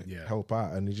to help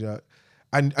out, and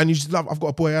you just love. I've got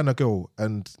a boy and a girl,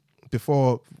 and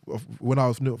before, when I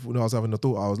was having a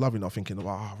daughter, I was loving it. I'm thinking, I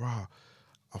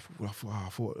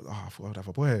thought I'd have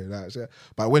a boy.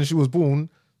 But when she was born,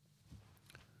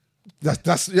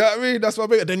 that's you know what I mean. That's what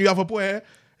I mean. Then you have a boy.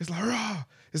 It's like,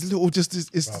 it's little. It's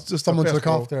just someone to look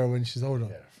after her when she's older.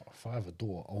 Yeah, if I have a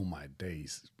daughter, oh my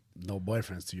days, no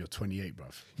boyfriends till you're 28,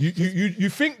 bruv. You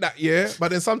think that, yeah,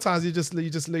 but then sometimes you just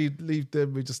leave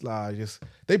them. We just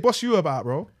they boss you about,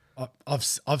 bro. I've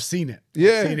seen it.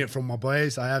 Yeah, I've seen it from my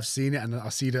boys. I have seen it, and I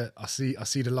see the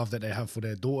love that they have for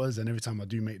their daughters. And every time I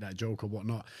do make that joke or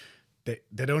whatnot, they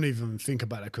don't even think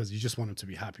about it because you just want them to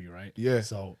be happy, right? Yeah.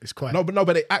 So it's quite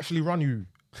but they actually run you.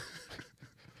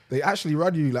 They actually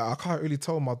run you. Like, I can't really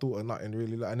tell my daughter nothing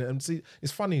really. Like, and see,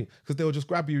 it's funny because they'll just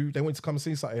grab you. They want to come and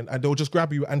see something, and they'll just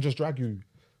grab you and just drag you.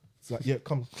 It's like, yeah,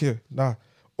 come here, nah.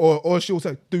 Or she'll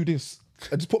say, do this,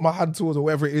 and just put my hand towards or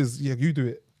whatever it is. Yeah, you do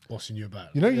it. Bossing you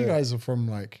about. You know, you guys are from,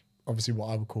 like, obviously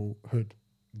what I would call hood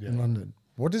in London.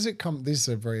 What does it come? This is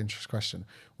a very interesting question.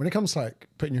 When it comes to, like,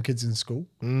 putting your kids in school,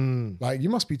 like, you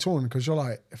must be torn because you're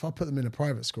like, if I put them in a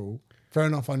private school, fair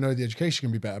enough, I know the education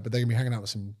can be better, but they're gonna be hanging out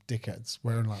with some dickheads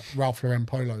wearing like Ralph Lauren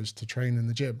polos to train in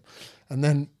the gym. And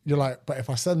then you're like, but if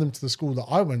I send them to the school that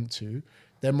I went to,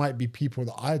 there might be people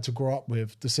that I had to grow up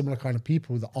with, the similar kind of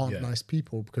people that aren't nice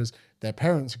people because their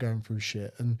parents are going through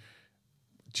shit. And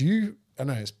I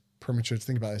know it's premature to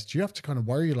think about this. Do you have to kind of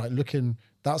worry, like looking,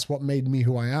 that's what made me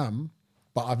who I am,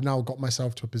 but I've now got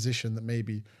myself to a position that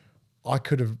maybe I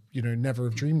could have, never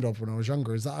have dreamed of when I was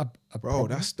younger. Is that a bro?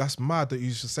 problem? That's mad that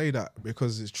you should say that,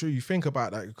 because it's true. You think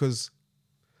about that, because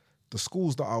the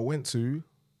schools that I went to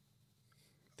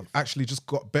have actually just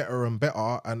got better and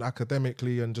better, and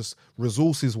academically and just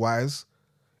resources wise,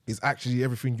 is actually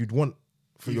everything you'd want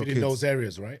for your kids in those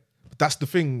areas, right? But that's the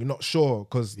thing. You're not sure,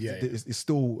 because it's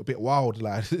still a bit wild.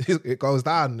 Like it goes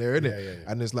down there, innit?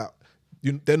 Yeah. And it's like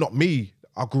they're not me.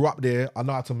 I grew up there. I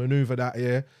know how to maneuver that.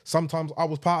 Yeah. Sometimes I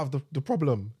was part of the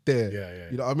problem there.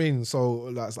 Yeah. You know what I mean? So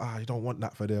like, you don't want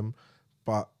that for them.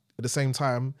 But at the same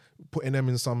time, putting them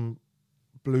in some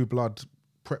blue blood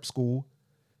prep school,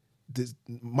 this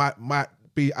might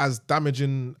be as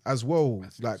damaging as well.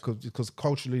 Like, because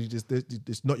culturally,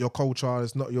 it's not your culture.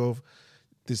 It's not your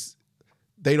this.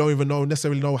 They don't even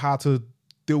necessarily know how to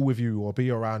deal with you or be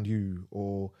around you,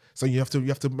 or so you have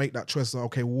to make that choice.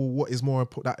 Okay, well, what is more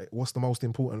important? What's the most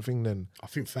important thing then? I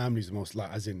think family's the most,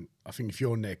 like, as in, I think if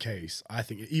you're in their case, I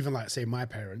think even like, say, my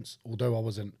parents, although I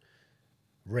wasn't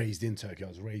raised in Turkey, I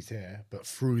was raised here, but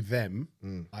through them,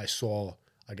 I saw,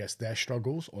 I guess, their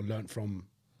struggles, or learnt from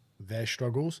their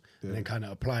struggles, and then kind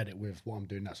of applied it with what I'm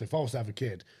doing now. So if I was to have a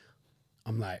kid,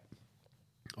 I'm like,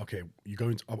 okay, I'm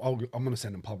going to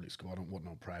send them public school. I don't want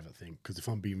no private thing, because if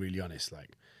I'm being really honest,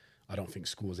 like, I don't think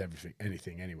school is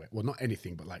anything anyway. Well, not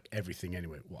anything, but like everything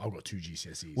anyway. Well, I've got 2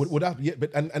 GCSEs. Well,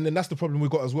 but then that's the problem we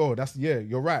got as well.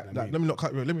 You're right. Let me not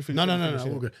cut you. Let me finish. No,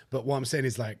 all good. But what I'm saying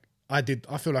is, like, I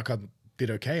feel like I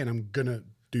did okay, and I'm gonna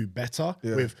do better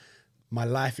with my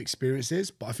life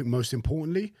experiences. But I think most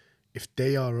importantly, if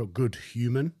they are a good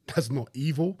human that's not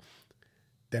evil,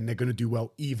 then they're gonna do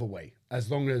well either way, as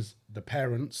long as the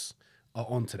parents are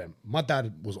onto them. My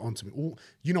dad was onto me.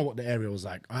 You know what the area was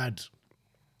like? I had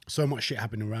so much shit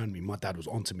happening around me. My dad was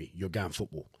onto me. You're going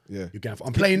football. Yeah. You're going.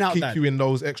 I'm playing out. Keep you in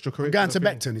those extracurricular. I'm going to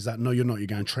Beckton. He's like, no, you're not. You're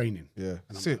going training. Yeah.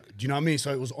 And Sick. like, do you know what I mean?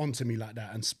 So it was onto me like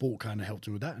that, and sport kind of helped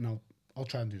me with that. And I'll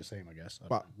try and do the same, I guess.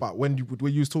 But when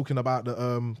you was talking about the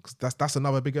 'cause that's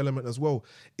another big element as well.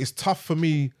 It's tough for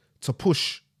me to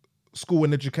push school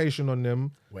and education on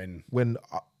them when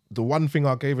the one thing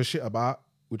I gave a shit about,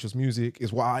 which was music,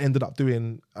 is what I ended up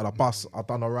doing at a bus. I've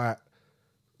done all right.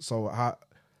 So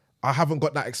I haven't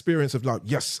got that experience of like,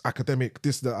 yes, academic,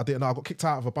 this, that. I didn't know. I got kicked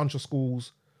out of a bunch of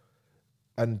schools,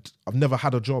 and I've never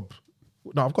had a job.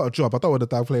 No, I've got a job. I don't want to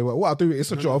downplay it. What I do,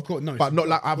 it's a job, but not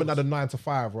like I haven't had a 9 to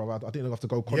 5. Or I didn't have to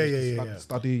go college to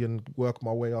study and work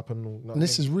my way up. And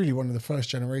this is really one of the first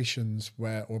generations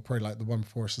where, or probably like the one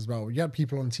before us as well, you had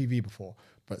people on TV before,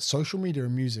 but social media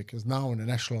and music is now in an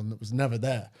echelon that was never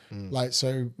there. Like,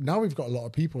 so now we've got a lot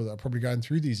of people that are probably going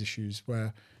through these issues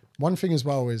where one thing as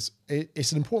well is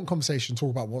it's an important conversation to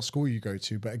talk about what school you go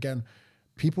to. But again,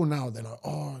 people now, they're like,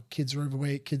 oh, kids are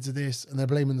overweight, kids are this, and they're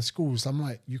blaming the schools. I'm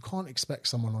like, you can't expect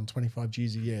someone on 25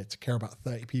 G's a year to care about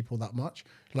 30 people that much.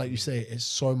 Like you say, it's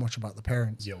so much about the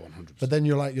parents. Yeah, 100%. But then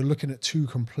you're looking at 2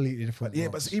 completely different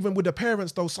worlds. But even with the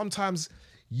parents though, sometimes,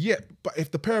 but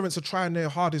if the parents are trying their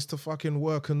hardest to fucking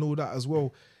work and all that as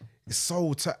well, it's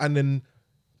so, and then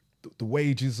the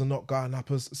wages are not going up.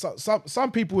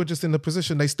 Some people are just in the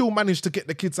position, they still manage to get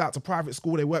the kids out to private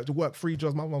school. They work 3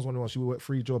 jobs. My mum's one of the ones, she would work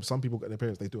 3 jobs. Some people get their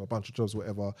parents, they do a bunch of jobs,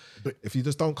 whatever. But if you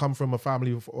just don't come from a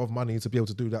family of money to be able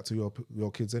to do that to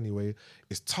your kids anyway,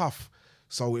 it's tough.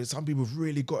 So some people have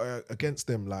really got against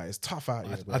them. Like, it's tough out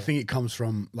here. I think it comes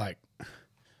from, like,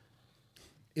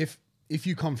 if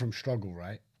you come from struggle,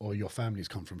 right, or your families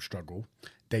come from struggle,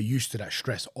 they're used to that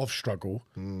stress of struggle.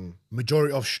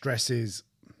 Majority of stresses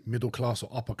middle class or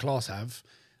upper class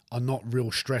are not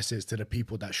real stresses to the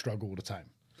people that struggle all the time.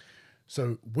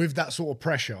 So with that sort of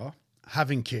pressure,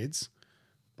 having kids,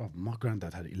 bro, my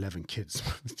granddad had 11 kids.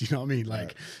 Do you know what I mean?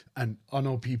 Like, and I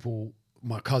know people,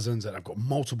 my cousins, that have got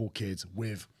multiple kids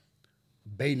with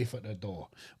bailiff at their door,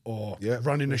 or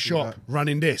running a shop,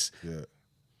 running this. Yeah.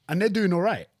 And they're doing all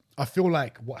right. I feel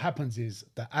like what happens is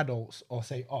the adults, or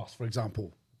say us, for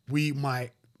example, we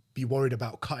might be worried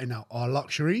about cutting out our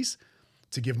luxuries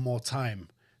to give more time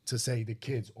to, say, the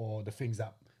kids or the things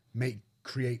that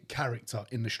create character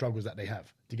in the struggles that they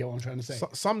have. Do you get what I'm trying to say?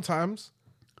 Sometimes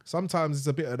it's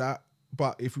a bit of that.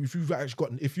 But if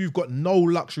you've got no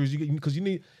luxuries, because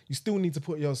you still need to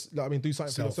put do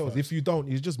something for yourself. If you don't,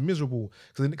 you're just miserable.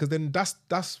 Because then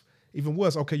that's even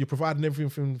worse. Okay, you're providing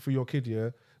everything for your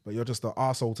kid, but you're just an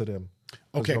arsehole to them.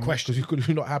 Okay, question. Because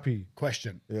you're not happy.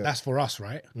 Question. Yeah. That's for us,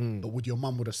 right? But would your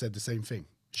mum would have said the same thing?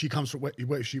 She comes from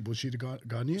was she the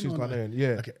Ghanaian? She's Ghanaian, yeah.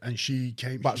 Okay, and she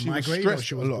came. But she was stressed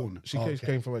she was a lot. Born? She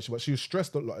came from it, but she was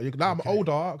stressed a lot. Now I'm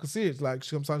older, I can see it. Like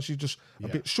sometimes she's just a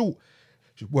bit short.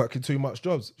 She's working too much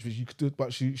jobs.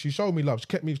 But she showed me love. She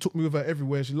took me with her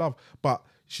everywhere she loved. But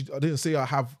I didn't see her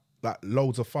have like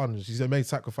loads of fun. She made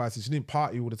sacrifices. She didn't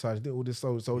party all the time. She did all this,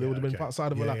 so they would have been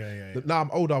outside of her life. Now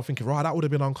I'm older, I'm thinking, right, that would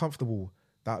have been uncomfortable.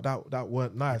 That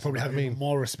weren't nice. You probably have even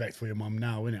more respect for your mum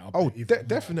now, innit? Oh,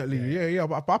 definitely, yeah.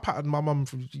 But I patterned my mum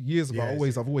from years ago.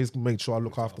 I've always made sure I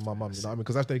look after my mum. You know what I mean?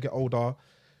 Because as they get older,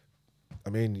 I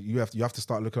mean, you have to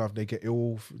start looking after. They get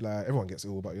ill, like everyone gets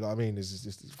ill, but you know what I mean. It's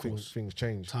just things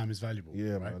change. Time is valuable.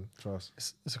 Yeah, right? Man. Trust.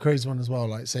 It's a crazy one as well.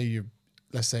 Like,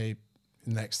 let's say,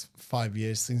 in the next 5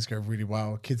 years, things go really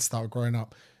well. Kids start growing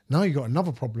up. Now you got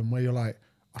another problem where you're like,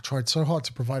 I tried so hard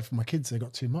to provide for my kids, they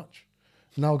got too much.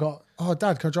 Now I got, oh,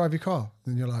 Dad, can I drive your car?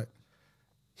 And you're like,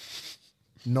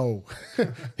 no,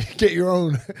 get your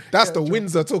own. That's the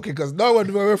Windsor talking, because no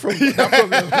one where we're from that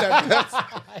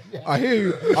problem. I hear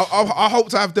you. I hope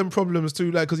to have them problems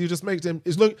too, like, because you just make them.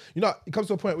 It's like, you know, it comes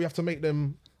to a point where you have to make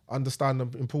them understand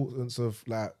the importance of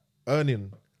like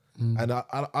earning, and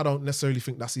I don't necessarily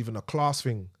think that's even a class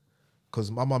thing, because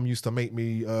my mum used to make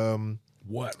me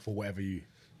work for whatever you.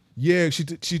 Yeah, she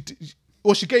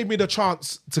gave me the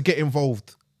chance to get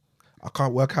involved. I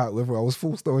can't work out whether I was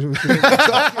forced or but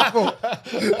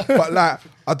like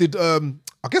I did.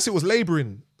 I guess it was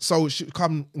labouring. So she'd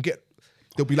come and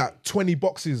there'll be like 20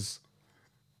 boxes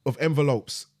of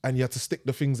envelopes, and you had to stick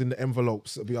the things in the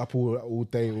envelopes. It'll be up all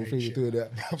day. Doing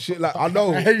that shit. Like I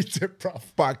know, I hate it, bro.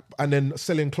 And then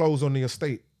selling clothes on the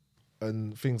estate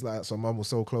and things like that. So mum will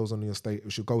sell clothes on the estate.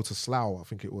 We should go to Slough, I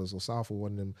think it was, or South, or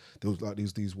one of them. There was like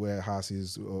these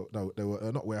warehouses. No, they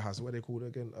were not warehouses. What are they called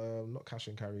again? Not cash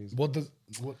and carries. What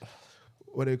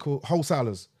are they called?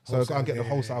 Wholesalers. So I go and get the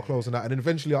wholesale clothes and that. And then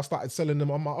eventually I started selling them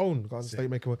on my own.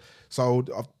 So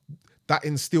that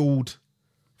instilled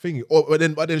thingy.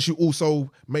 But then she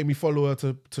also made me follow her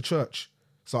to church.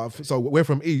 So we're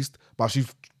from East, but she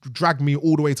dragged me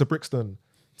all the way to Brixton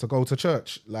to go to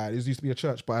church. Like, there used to be a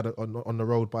church on the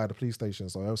road by the police station.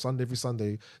 So every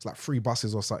Sunday, it's like 3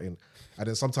 buses or something. And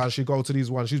then sometimes she'd go to these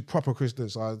ones. She's proper Christian,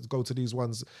 so I'd go to these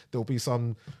ones. There'll be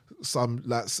some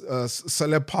like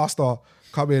celeb pastor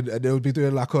come in, and they would be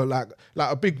doing like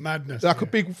a big madness, like a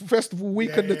big festival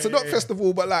weekend. It's not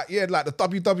festival, but like the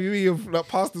WWE of like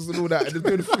pastors and all that. And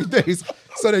they're doing 3 days.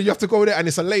 So then you have to go there, and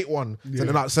it's a late one.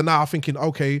 Yeah. So now I'm thinking,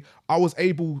 okay, I was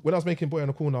able, when I was making Boy on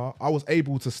the Corner, I was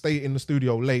able to stay in the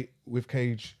studio late with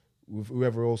Cage, with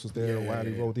whoever else was there,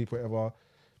 Wiley, Roll Deep, whatever,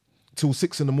 till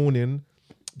 6 a.m,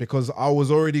 because I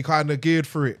was already kind of geared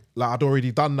for it. Like, I'd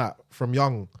already done that from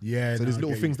young. Yeah. So there's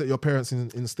little things that your parents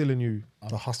instill in you.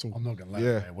 The hustle. I'm not gonna lie.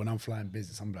 Yeah. When I'm flying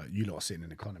business, I'm like, you lot are sitting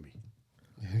in economy.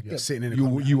 You're sitting in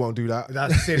economy. You won't do that.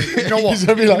 That's it. You know what?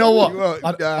 You know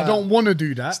what? I don't want to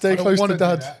do that. Stay close to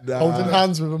Dad. Holding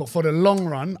hands with him. But for the long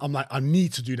run, I'm like, I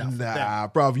need to do that. Nah,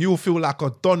 bruv, you'll feel like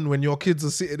a don when your kids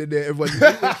are sitting in there. When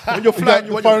you're flying,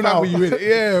 you want your family you in.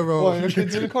 Yeah, bro. What, your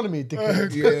kids in economy,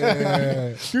 dickhead.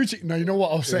 Yeah. Gucci. No, you know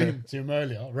what I was saying to him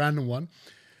earlier? Random one.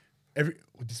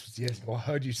 This was years ago. I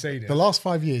heard you say this. The last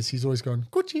 5 years, he's always gone,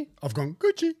 Gucci. I've gone,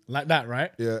 Gucci. Like that, right?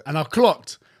 Yeah. And I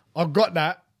got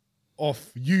that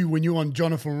off you when you were on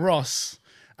Jonathan Ross,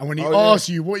 and when he asked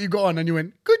you what you got on, and you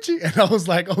went Gucci, and I was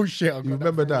like, oh shit, you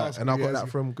remember that? And I got that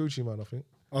from Gucci, man. I think.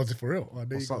 Oh, is it for real?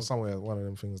 Oh, somewhere, one of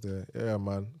them things there. Yeah,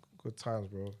 man. Good times,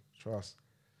 bro. Trust.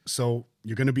 So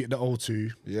you're gonna be at the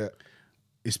O2. Yeah.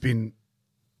 It's been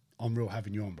unreal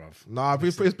having you on, bruv. Nah,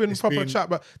 it's been proper chat,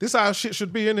 but this is how shit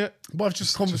should be, innit? But it's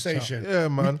just conversation. Yeah,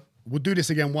 man. We'll do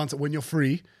this again once when you're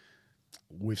free,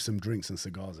 with some drinks and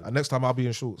cigars. And next time I'll be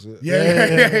in shorts.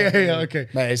 Yeah. Okay.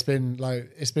 Mate, it's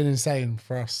been insane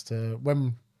for us to,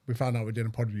 when we found out we're doing a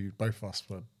pod with you, both of us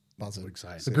were buzzing.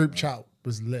 Excited. The group chat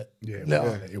was lit. Yeah,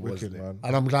 it was lit, man.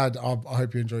 And I'm glad. I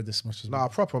hope you enjoyed this as much as well. Nah,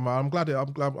 proper, man. I'm glad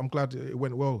it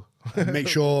went well. Make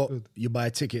sure you buy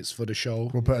tickets for the show.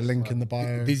 We'll put a link in the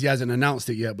bio. Dizzee hasn't announced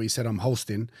it yet, but he said I'm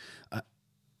hosting.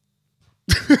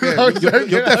 You're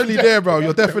definitely there, bro.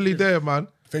 You're definitely there, man.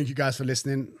 Thank you guys for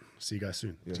listening. See you guys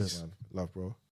soon. Yes, man. Love, bro.